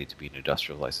society to being an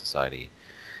industrialized society,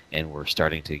 and were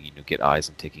starting to get eyes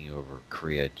on taking over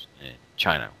Korea and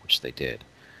China, which they did.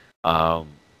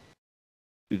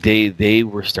 They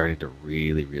were starting to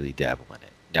really dabble in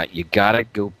it. Now you gotta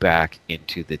go back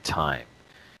into the time.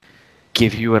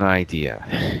 Give you an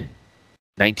idea.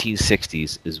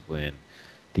 1960s is when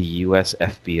the U.S.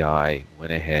 FBI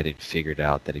went ahead and figured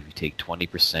out that if you take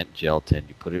 20% gelatin,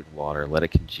 you put it in water, let it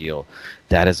congeal,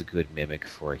 that is a good mimic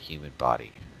for a human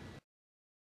body.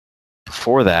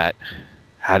 Before that,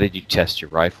 how did you test your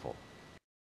rifle?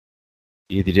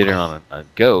 You either did it on a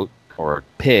goat or a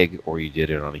pig, or you did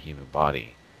it on a human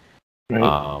body.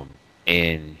 Right.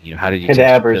 And how did you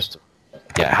Cadavers. test your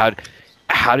pistol? Yeah,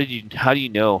 how do you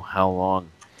know how long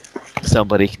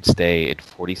somebody can stay in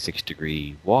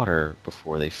 46-degree water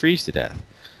before they freeze to death?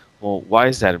 Well, why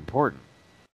is that important?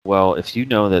 Well, if you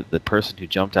know that the person who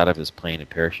jumped out of his plane and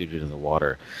parachuted in the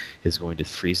water is going to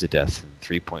freeze to death in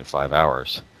 3.5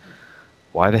 hours,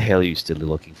 why the hell are you still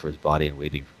looking for his body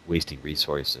and wasting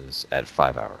resources at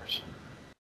 5 hours?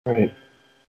 Right.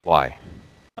 Why?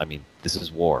 I mean, this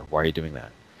is war. Why are you doing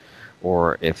that?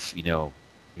 Or if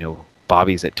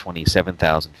Bobby's at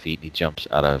 27,000 feet and he jumps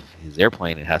out of his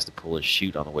airplane and has to pull his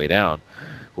chute on the way down,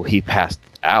 well, he passed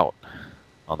out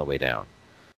on the way down,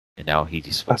 and now he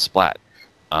just went splat.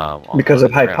 Because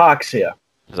of hypoxia.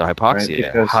 Because of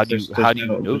hypoxia. Right? How do you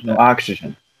know that? No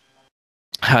oxygen.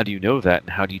 How do you know that, and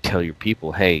how do you tell your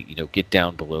people, hey, get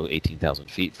down below 18,000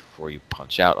 feet before you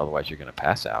punch out, otherwise you're going to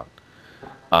pass out?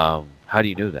 How do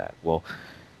you know that? Well,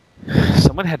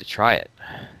 someone had to try it.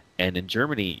 And in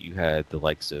Germany, you had the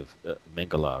likes of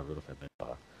Mengele, Rudolf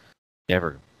Mengele,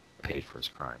 never paid for his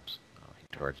crimes. He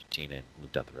went to Argentina and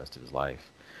lived out the rest of his life.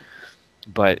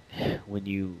 But when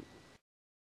you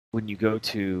go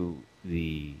to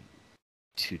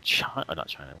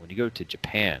China, when you go to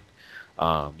Japan,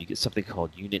 you get something called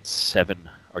Unit 7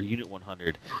 or Unit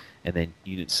 100, and then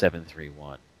Unit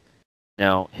 731.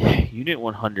 Now, Unit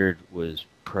 100 was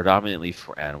predominantly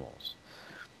for animals,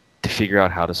 to figure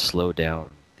out how to slow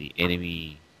down the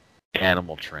enemy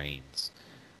animal trains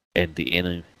and the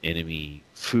enemy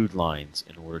food lines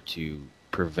in order to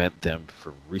prevent them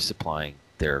from resupplying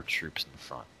their troops in the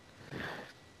front.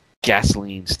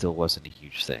 Gasoline still wasn't a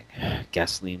huge thing.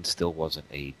 Gasoline still wasn't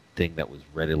a thing that was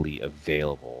readily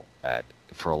available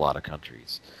for a lot of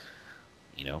countries.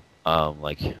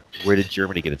 Like, where did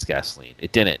Germany get its gasoline?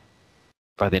 It didn't.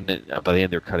 By the end,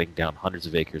 they're cutting down hundreds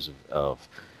of acres of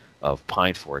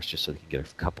pine forest just so they can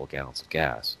get a couple of gallons of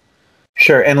gas.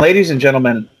 Sure. And ladies and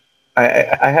gentlemen,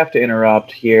 I have to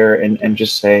interrupt here and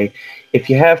just say, if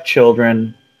you have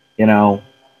children,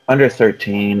 under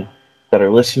 13 that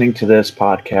are listening to this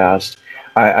podcast,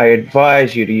 I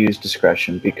advise you to use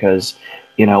discretion, because,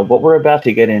 what we're about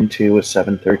to get into with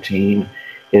 713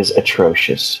 is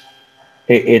atrocious.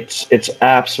 It's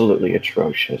absolutely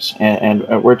atrocious. And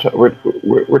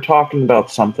we're talking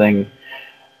about something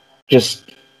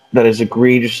just that is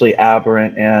egregiously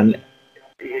aberrant and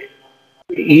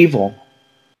evil.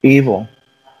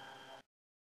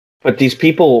 But these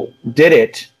people did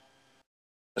it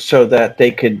so that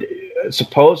they could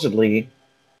supposedly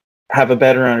have a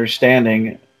better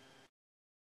understanding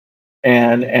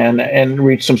and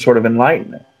reach some sort of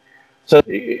enlightenment. So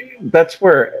that's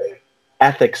where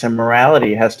ethics and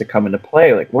morality has to come into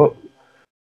play. Like, what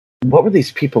were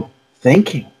these people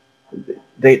thinking?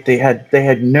 They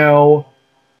had no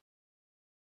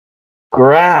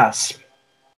grasp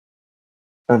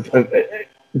of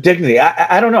dignity.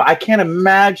 I don't know. I can't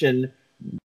imagine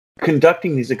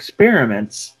conducting these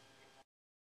experiments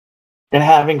and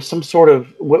having some sort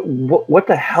of what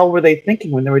the hell were they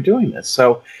thinking when they were doing this?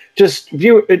 So just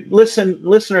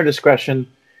listener discretion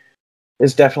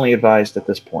is definitely advised at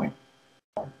this point.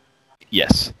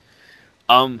 Yes.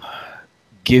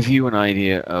 give you an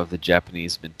idea of the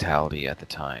Japanese mentality at the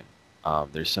time,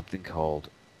 there's something called,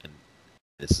 and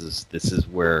this is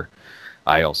where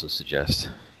I also suggest,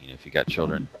 if you got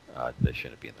children, they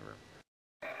shouldn't be in the room,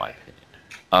 in my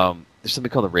opinion. There's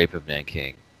something called the Rape of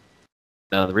Nanking.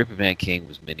 Now, the Rape of Nanking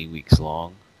was many weeks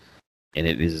long, and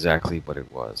it is exactly what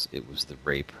it was. It was the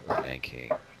Rape of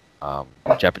Nanking.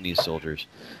 Japanese soldiers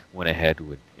went ahead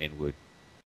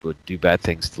would do bad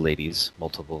things to ladies,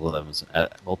 multiple of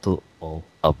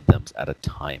them at a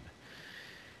time,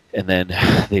 and then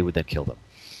they would then kill them,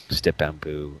 stick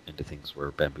bamboo into things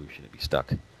where bamboo shouldn't be stuck,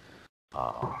 hit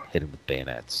them with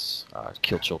bayonets,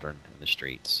 kill children in the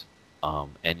streets.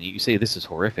 And you say this is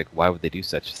horrific. Why would they do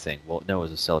such a thing? Well, no,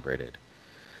 it was celebrated.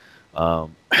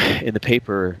 In the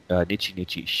paper Nichi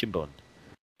Nichi Shimbun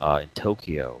in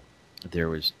Tokyo, there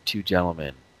was two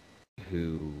gentlemen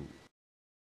who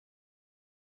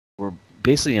were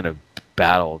basically in a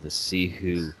battle to see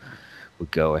who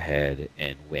would go ahead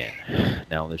and win.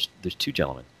 Now, there's two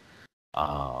gentlemen,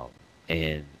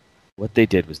 and what they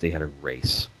did was they had a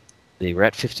race. They were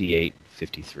at 58 and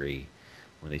 53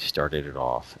 when they started it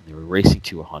off, and they were racing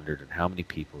to 100 and how many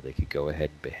people they could go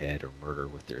ahead and behead or murder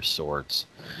with their swords,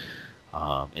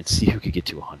 and see who could get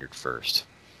to 100 first.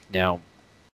 Now,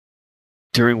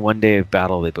 during one day of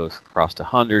battle, they both crossed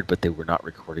 100, but they were not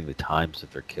recording the times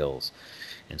of their kills.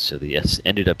 And so they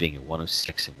ended up being at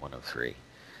 106 and 103.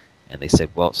 And they said,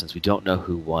 well, since we don't know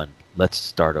who won, let's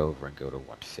start over and go to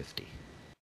 150.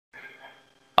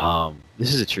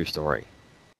 This is a true story.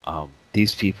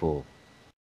 These people,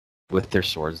 with their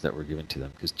swords that were given to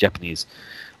them, because Japanese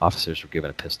officers were given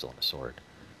a pistol and a sword,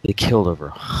 they killed over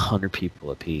 100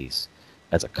 people apiece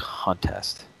as a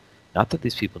contest. Not that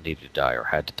these people needed to die or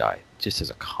had to die, just as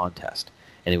a contest.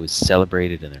 And it was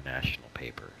celebrated in their national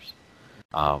papers.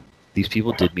 These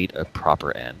people did meet a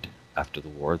proper end after the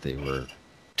war. They were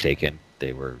taken.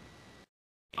 They were,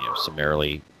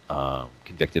 summarily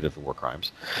convicted of the war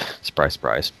crimes. Surprise,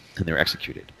 surprise. And they were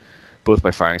executed, both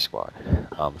by firing squad.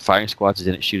 The firing squads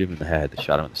didn't shoot him in the head. They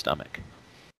shot him in the stomach.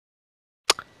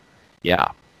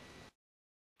 Yeah.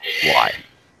 Why?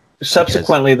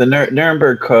 Subsequently, the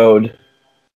Nuremberg Code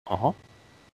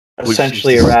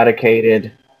essentially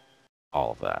eradicated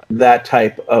all of that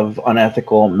type of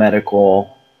unethical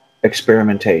medical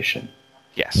experimentation.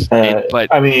 Yes, but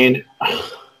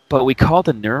we call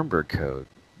the Nuremberg Code,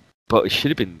 but it should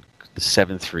have been the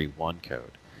 731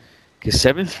 code, because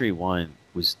 731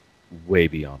 was way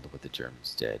beyond what the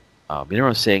Germans did. You know what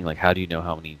I'm saying? Like, how do you know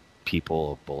how many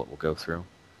people a bullet will go through?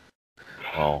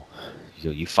 Well,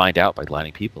 you find out by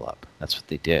lining people up. That's what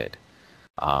they did.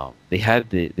 They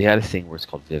had a thing where it's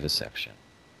called vivisection,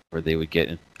 where they would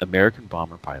get American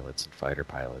bomber pilots and fighter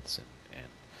pilots and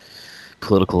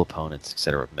political opponents,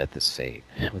 etc., met this fate.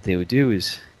 What they would do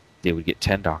is they would get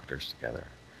 10 doctors together,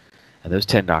 and those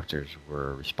 10 doctors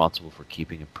were responsible for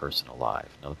keeping a person alive.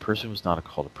 Now, the person was not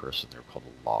called a person; they were called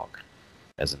a log,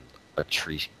 as in a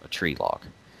tree log,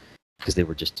 because they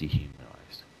were just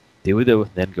dehumanized. They would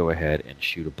then go ahead and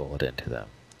shoot a bullet into them,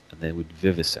 and they would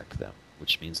vivisect them,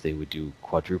 which means they would do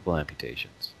quadruple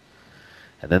amputations.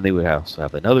 And then they would also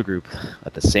have another group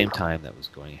at the same time that was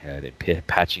going ahead and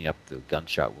patching up the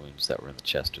gunshot wounds that were in the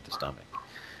chest or the stomach.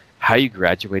 How you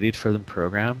graduated from the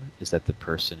program is that the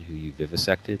person who you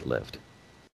vivisected lived.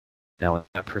 Now, when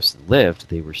that person lived,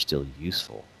 they were still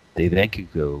useful. They then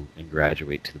could go and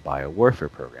graduate to the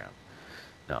biowarfare program.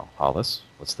 Now, Hollis,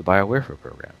 what's the biowarfare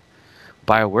program?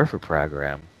 Biowarfare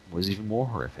program was even more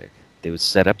horrific. They would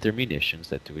set up their munitions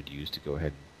that they would use to go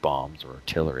ahead and bombs or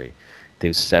artillery. They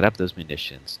would set up those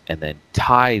munitions and then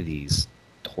tie these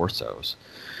torsos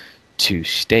to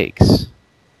stakes,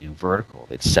 vertical.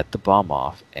 They'd set the bomb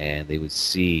off, and they would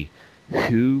see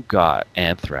who got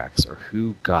anthrax or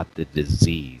who got the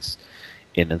disease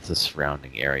in the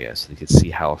surrounding area, so they could see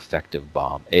how effective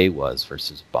bomb A was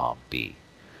versus bomb B.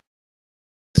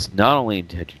 So not only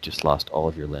had you just lost all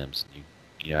of your limbs, and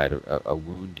you had a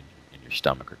wound in your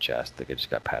stomach or chest that just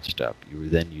got patched up, you were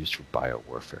then used for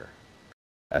biowarfare.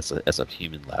 As a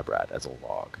human lab rat, as a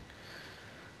log.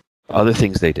 Other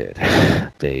things they did,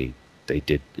 they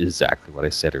did exactly what I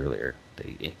said earlier.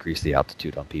 They increased the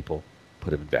altitude on people,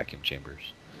 put them in vacuum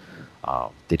chambers.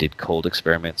 They did cold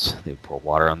experiments. They would pour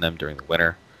water on them during the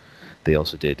winter. They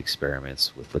also did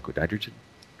experiments with liquid nitrogen.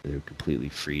 They would completely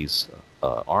freeze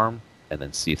arm and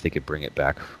then see if they could bring it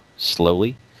back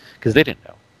slowly, because they didn't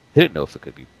know. They didn't know if it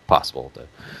could be possible to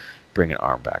bring an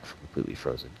arm back from completely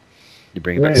frozen. You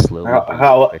bring it back slowly.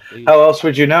 How else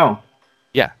would you know?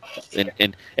 Yeah,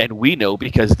 and we know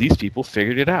because these people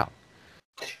figured it out.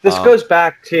 This goes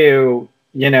back to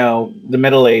the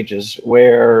Middle Ages,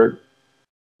 where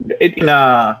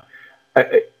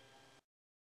I,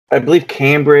 I believe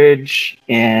Cambridge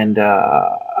and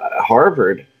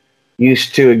Harvard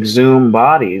used to exhume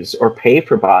bodies or pay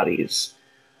for bodies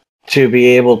to be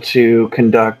able to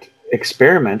conduct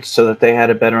experiments so that they had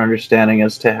a better understanding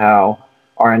as to how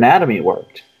our anatomy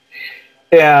worked.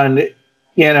 And,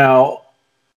 you know,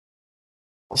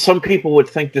 some people would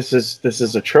think this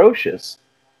is atrocious.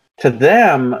 To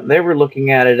them, they were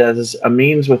looking at it as a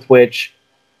means with which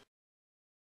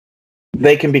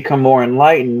they can become more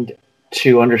enlightened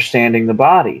to understanding the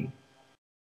body.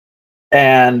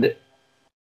 And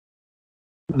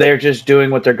they're just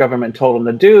doing what their government told them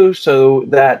to do, so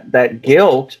that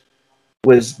guilt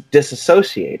was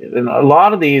disassociated. And a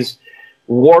lot of these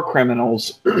war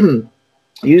criminals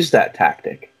use that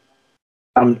tactic.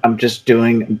 I'm just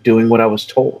doing what I was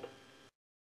told.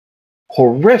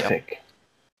 Horrific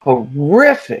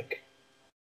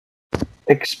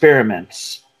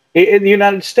experiments in the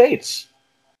United States.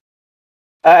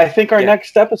 I think our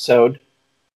next episode,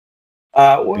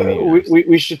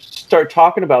 we should start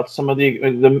talking about some of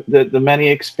the many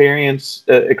experiments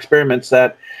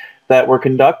that were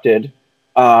conducted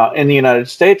in the United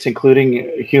States,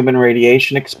 including human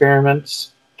radiation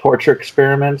experiments, torture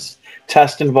experiments,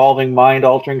 tests involving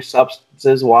mind-altering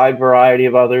substances, wide variety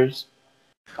of others.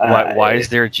 Why is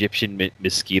there Egyptian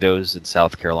mosquitoes in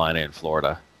South Carolina and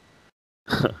Florida?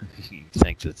 You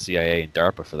thank the CIA and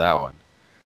DARPA for that one.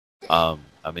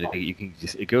 I mean, you can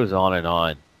just, it goes on and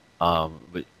on.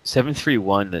 But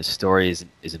 731, the story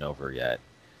isn't over yet.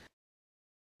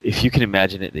 If you can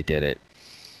imagine it, they did it.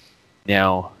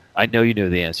 Now, I know you know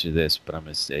the answer to this, but I'm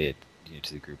going to say it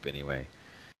to the group anyway.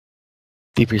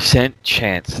 The percent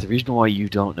chance, the reason why you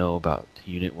don't know about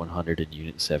Unit 100 and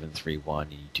Unit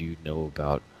 731, you do know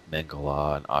about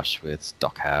Mengele and Auschwitz,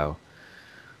 Dachau,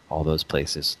 all those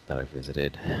places that I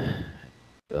visited.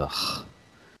 Ugh.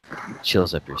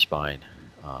 Chills up your spine.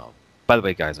 By the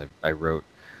way, guys, I wrote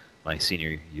my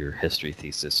senior year history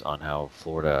thesis on how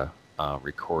Florida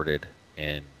recorded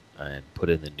and put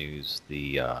in the news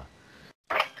the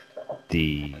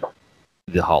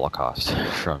Holocaust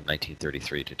from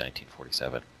 1933 to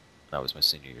 1947. That was my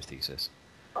senior year thesis.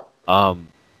 And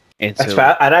that's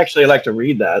I'd actually like to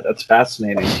read that. That's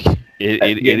fascinating.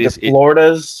 It is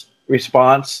Florida's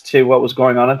response to what was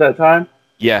going on at that time.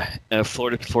 Yeah,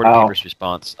 Florida Papers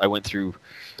response. I went through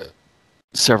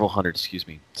several hundred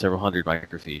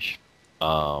microfiche.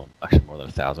 Actually, more than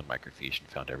 1,000 microfiche, and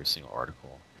found every single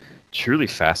article. Truly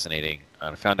fascinating.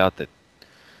 And I found out that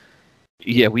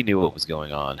we knew what was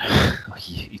going on.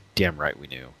 Damn right we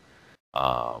knew.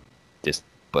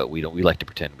 But we like to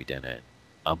pretend we didn't.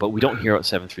 But we don't hear about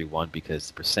 731 because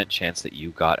the percent chance that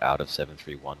you got out of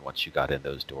 731 once you got in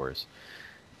those doors,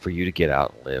 for you to get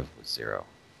out and live, was zero.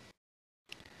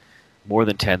 More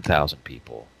than 10,000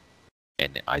 people,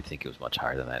 and I think it was much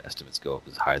higher than that. Estimates go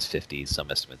as high as 50. Some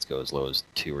estimates go as low as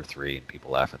 2 or 3, and people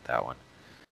laugh at that one.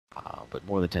 But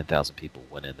more than 10,000 people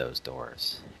went in those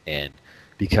doors, and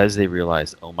because they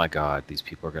realized, oh my God, these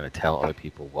people are going to tell other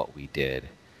people what we did.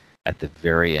 At the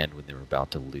very end, when they were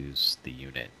about to lose the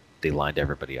unit, they lined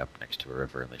everybody up next to a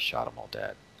river and they shot them all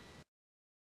dead.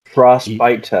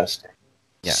 Frostbite testing,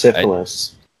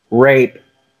 syphilis, rape,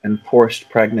 and forced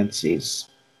pregnancies.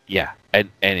 Yeah, and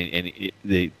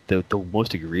the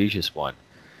most egregious one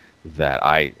that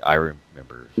I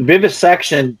remember.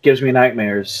 Vivisection gives me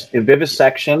nightmares. In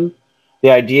vivisection, the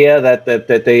idea that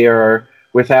they are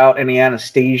without any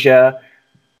anesthesia,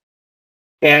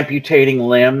 amputating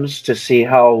limbs to see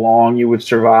how long you would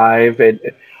survive.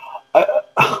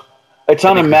 It's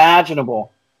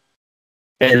unimaginable.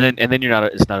 And then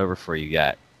it's not over for you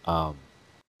yet.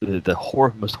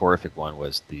 The most horrific one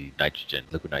was the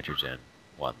liquid nitrogen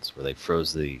ones, where they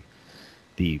froze the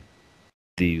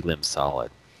limb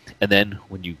solid. And then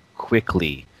when you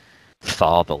quickly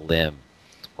thaw the limb,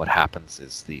 what happens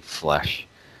is the flesh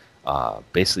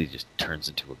basically just turns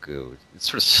into a goo. It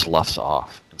sort of sloughs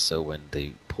off. And so when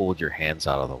they pulled your hands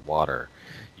out of the water,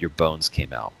 your bones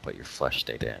came out, but your flesh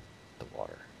stayed in the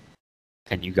water.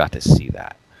 And you got to see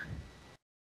that.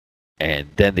 And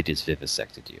then they just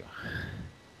vivisected you.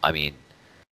 I mean,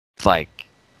 like,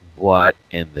 what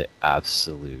in the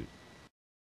absolute...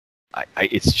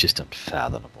 it's just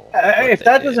unfathomable. If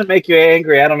that doesn't make you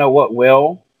angry, I don't know what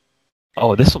will.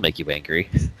 Oh, this will make you angry.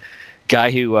 Guy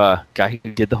who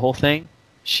did the whole thing,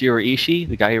 Shiro Ishii,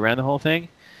 the guy who ran the whole thing,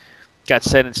 got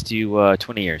sentenced to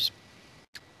 20 years.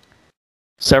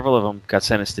 Several of them got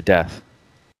sentenced to death.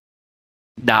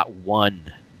 Not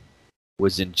one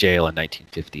was in jail in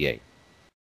 1958.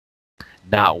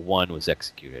 Not one was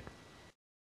executed.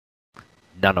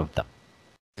 None of them.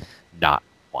 Not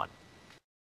one.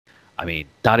 I mean,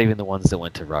 not even the ones that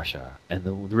went to Russia. And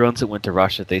the ones that went to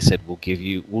Russia, they said, we'll give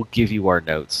you our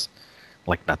notes.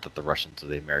 Like, not that the Russians or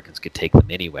the Americans could take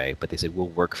them anyway, but they said, we'll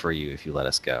work for you if you let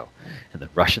us go. And the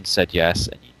Russians said yes,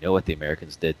 and you know what the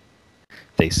Americans did?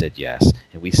 They said yes.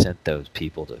 And we sent those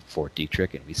people to Fort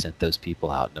Detrick, and we sent those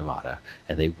people out in Nevada,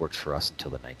 and they worked for us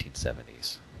until the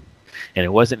 1970s. And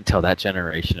it wasn't until that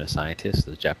generation of scientists,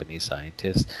 the Japanese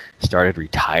scientists, started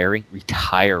retiring,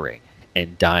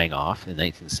 and dying off in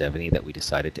 1970 that we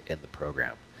decided to end the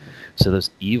program. So those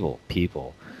evil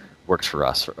people worked for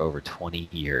us for over 20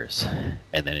 years.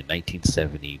 And then in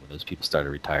 1970, when those people started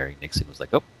retiring, Nixon was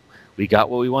like, oh, we got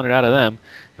what we wanted out of them,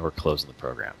 and we're closing the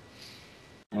program.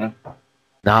 Yeah.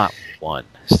 Not one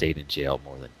stayed in jail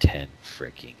more than 10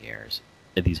 freaking years.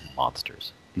 And these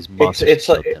monsters. These monsters It's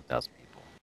killed like 10,000 people.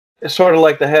 it's sort of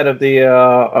like the head of the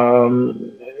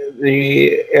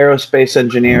aerospace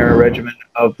engineer regiment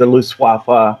of the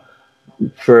Luftwaffe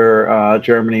for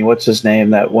Germany. What's his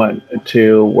name that went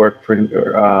to work for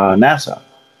NASA?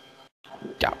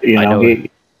 Yeah, You know,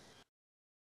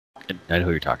 I know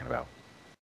who you're talking about.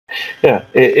 Yeah,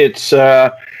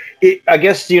 I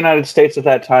guess the United States at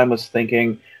that time was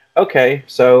thinking, okay,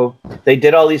 so they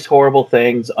did all these horrible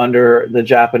things under the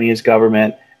Japanese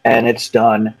government, and it's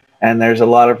done. And there's a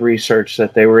lot of research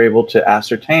that they were able to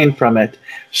ascertain from it.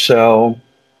 So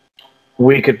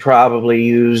we could probably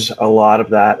use a lot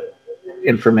of that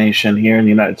information here in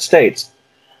the United States.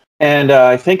 And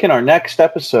I think in our next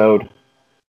episode,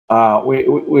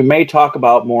 we may talk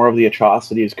about more of the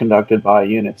atrocities conducted by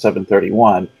Unit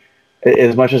 731.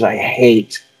 As much as I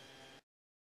hate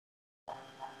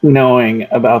knowing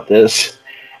about this,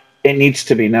 it needs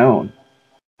to be known.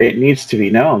 It needs to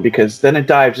be known because then it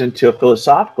dives into a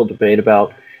philosophical debate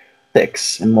about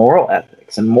ethics and moral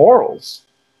ethics and morals,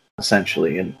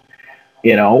 essentially. And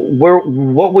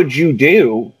what would you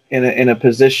do in a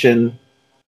position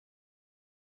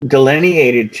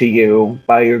delineated to you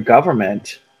by your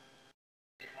government?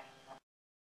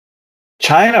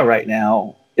 China right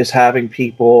now is having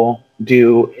people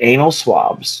do anal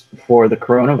swabs for the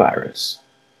coronavirus.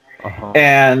 Uh-huh.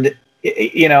 And,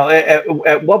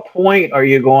 at what point are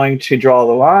you going to draw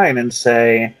the line and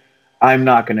say, I'm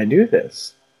not going to do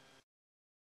this?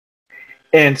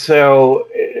 And so,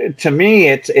 to me,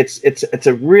 it's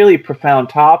a really profound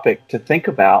topic to think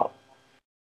about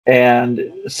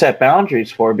and set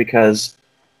boundaries for because,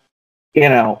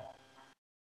 these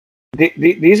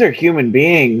are human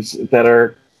beings that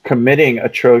are committing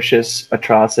atrocious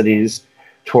atrocities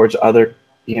towards other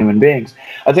human beings.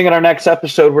 I think in our next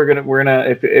episode we're gonna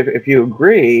if you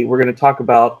agree, we're gonna talk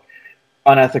about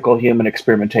unethical human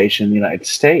experimentation in the United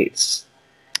States.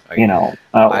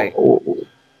 I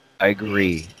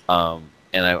agree.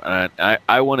 And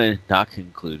I want to not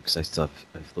conclude because I still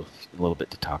have a little bit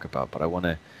to talk about, but I want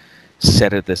to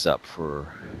set this up for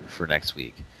next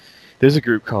week. There's a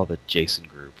group called the Jason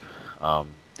Group.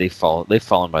 They've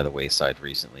fallen by the wayside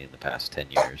recently in the past 10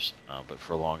 years, but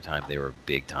for a long time they were a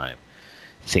big time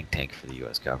think tank for the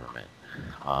U.S. government,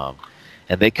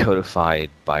 and they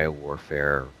codified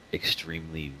biowarfare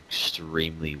extremely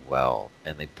well,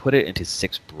 and they put it into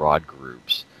 6 broad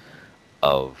groups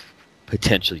of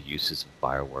potential uses of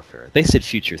biowarfare. They said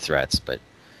future threats, but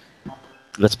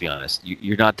let's be honest,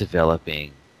 you're not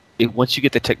developing it. Once you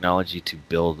get the technology to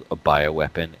build a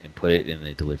bioweapon and put it in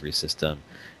a delivery system,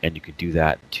 and you can do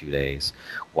that in 2 days,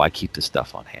 why keep the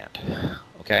stuff on hand?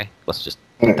 Okay, let's just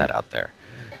put that out there.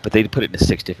 But they put it into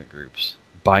 6 different groups: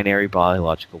 binary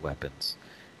biological weapons,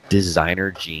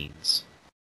 designer genes.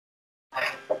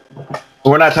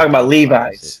 We're not talking about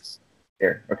Levi's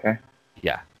here, okay?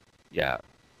 Yeah.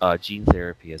 Gene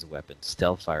therapy as a weapon,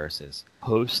 stealth viruses,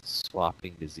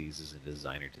 host-swapping diseases, and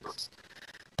designer diseases.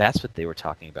 That's what they were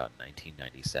talking about in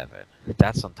 1997.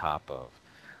 That's on top of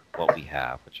what we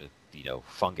have, which are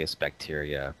fungus,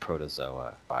 bacteria,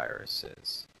 protozoa,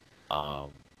 viruses.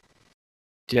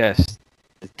 Just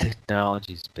the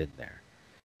technology's been there.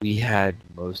 We had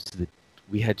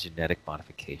genetic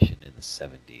modification in the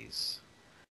 70s.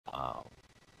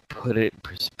 Put it in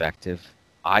perspective,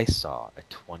 I saw a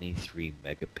 23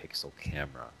 megapixel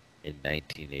camera in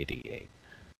 1988.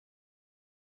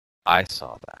 I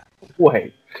saw that.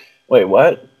 Wait,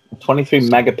 what? A 23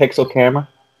 megapixel camera?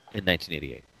 In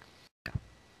 1988. Yeah.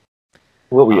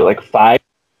 What were you, like 5?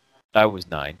 I was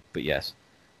 9, but yes.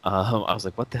 I was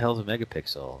like, what the hell is a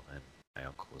megapixel? And my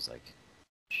uncle was like,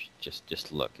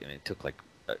 just look. And it took like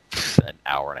an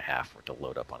hour and a half for it to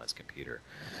load up on his computer.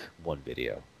 One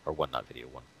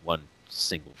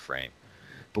single frame.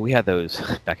 But we had those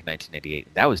back in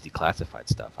 1988. That was declassified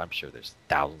stuff. I'm sure there's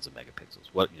thousands of megapixels.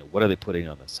 What are they putting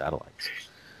on the satellites?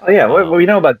 Oh yeah, what we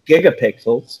know about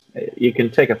gigapixels. You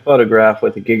can take a photograph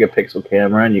with a gigapixel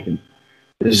camera, and you can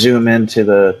zoom into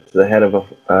the head of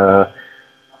a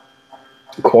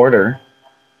quarter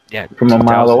Yeah, from a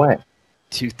mile away.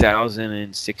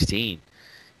 2016.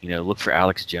 Look for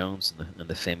Alex Jones in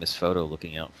the famous photo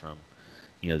looking out from,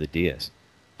 the Diaz.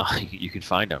 You can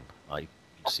find him. You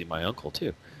can see my uncle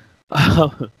too.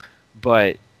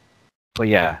 But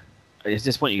yeah, I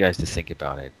just want you guys to think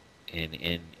about it.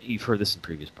 And you've heard this in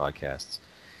previous podcasts.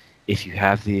 If you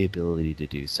have the ability to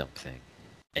do something,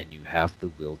 and you have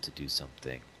the will to do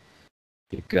something,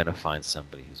 you're gonna find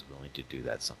somebody who's willing to do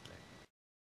that something.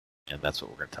 And that's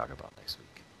what we're gonna talk about next week.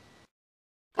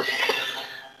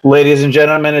 Ladies and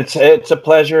gentlemen, it's a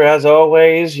pleasure as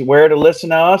always. Where to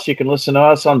listen to us? You can listen to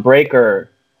us on Breaker,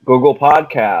 Google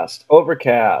Podcast,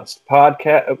 Overcast,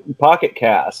 Pocket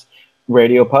Cast,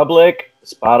 Radio Public,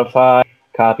 Spotify,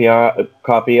 Copy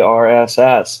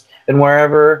RSS, and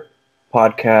wherever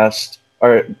podcasts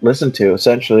are listened to.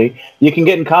 Essentially, you can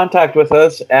get in contact with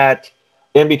us at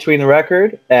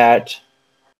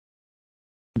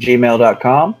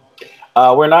inbetweentherecord@gmail.com.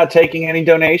 We're not taking any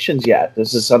donations yet.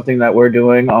 This is something that we're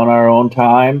doing on our own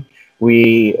time.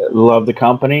 We love the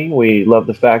company. We love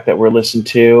the fact that we're listened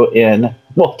to in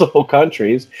multiple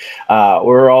countries.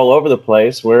 We're all over the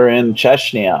place. We're in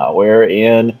Chechnya. We're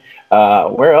in,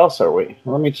 where else are we?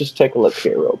 Let me just take a look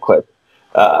here real quick.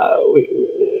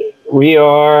 We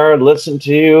are listened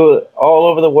to all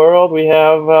over the world. We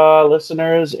have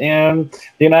listeners in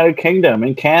the United Kingdom,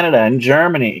 in Canada, in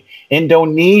Germany,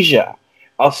 Indonesia,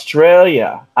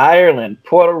 Australia, Ireland,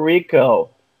 Puerto Rico.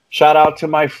 Shout out to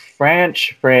my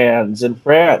French friends in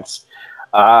France.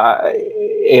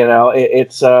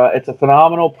 It's a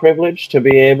phenomenal privilege to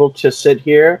be able to sit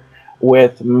here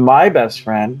with my best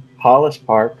friend, Hollis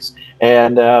Parks,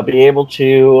 and be able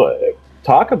to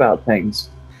talk about things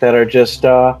that are just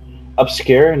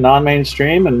obscure and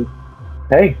non-mainstream. And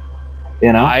hey,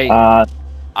 I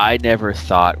never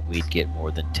thought we'd get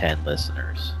more than 10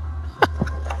 listeners.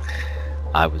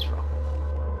 I was wrong.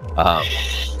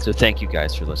 So thank you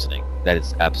guys for listening. That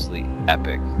is absolutely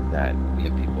epic that we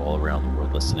have people all around the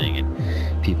world listening,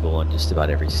 and people in just about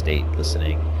every state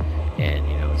listening. And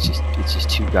it's just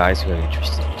two guys who have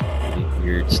interest in really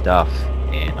weird stuff,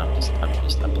 and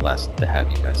I'm blessed to have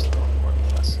you guys on board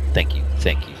with us. Thank you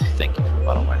from the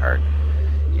bottom of my heart.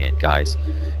 And guys,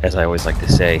 as I always like to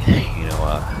say,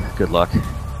 good luck,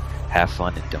 have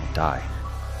fun, and don't die.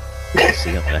 We'll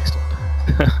see you on the next one.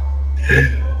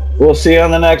 We'll see you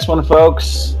on the next one,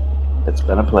 folks. It's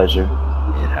been a pleasure.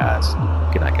 It has.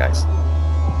 Good night, guys.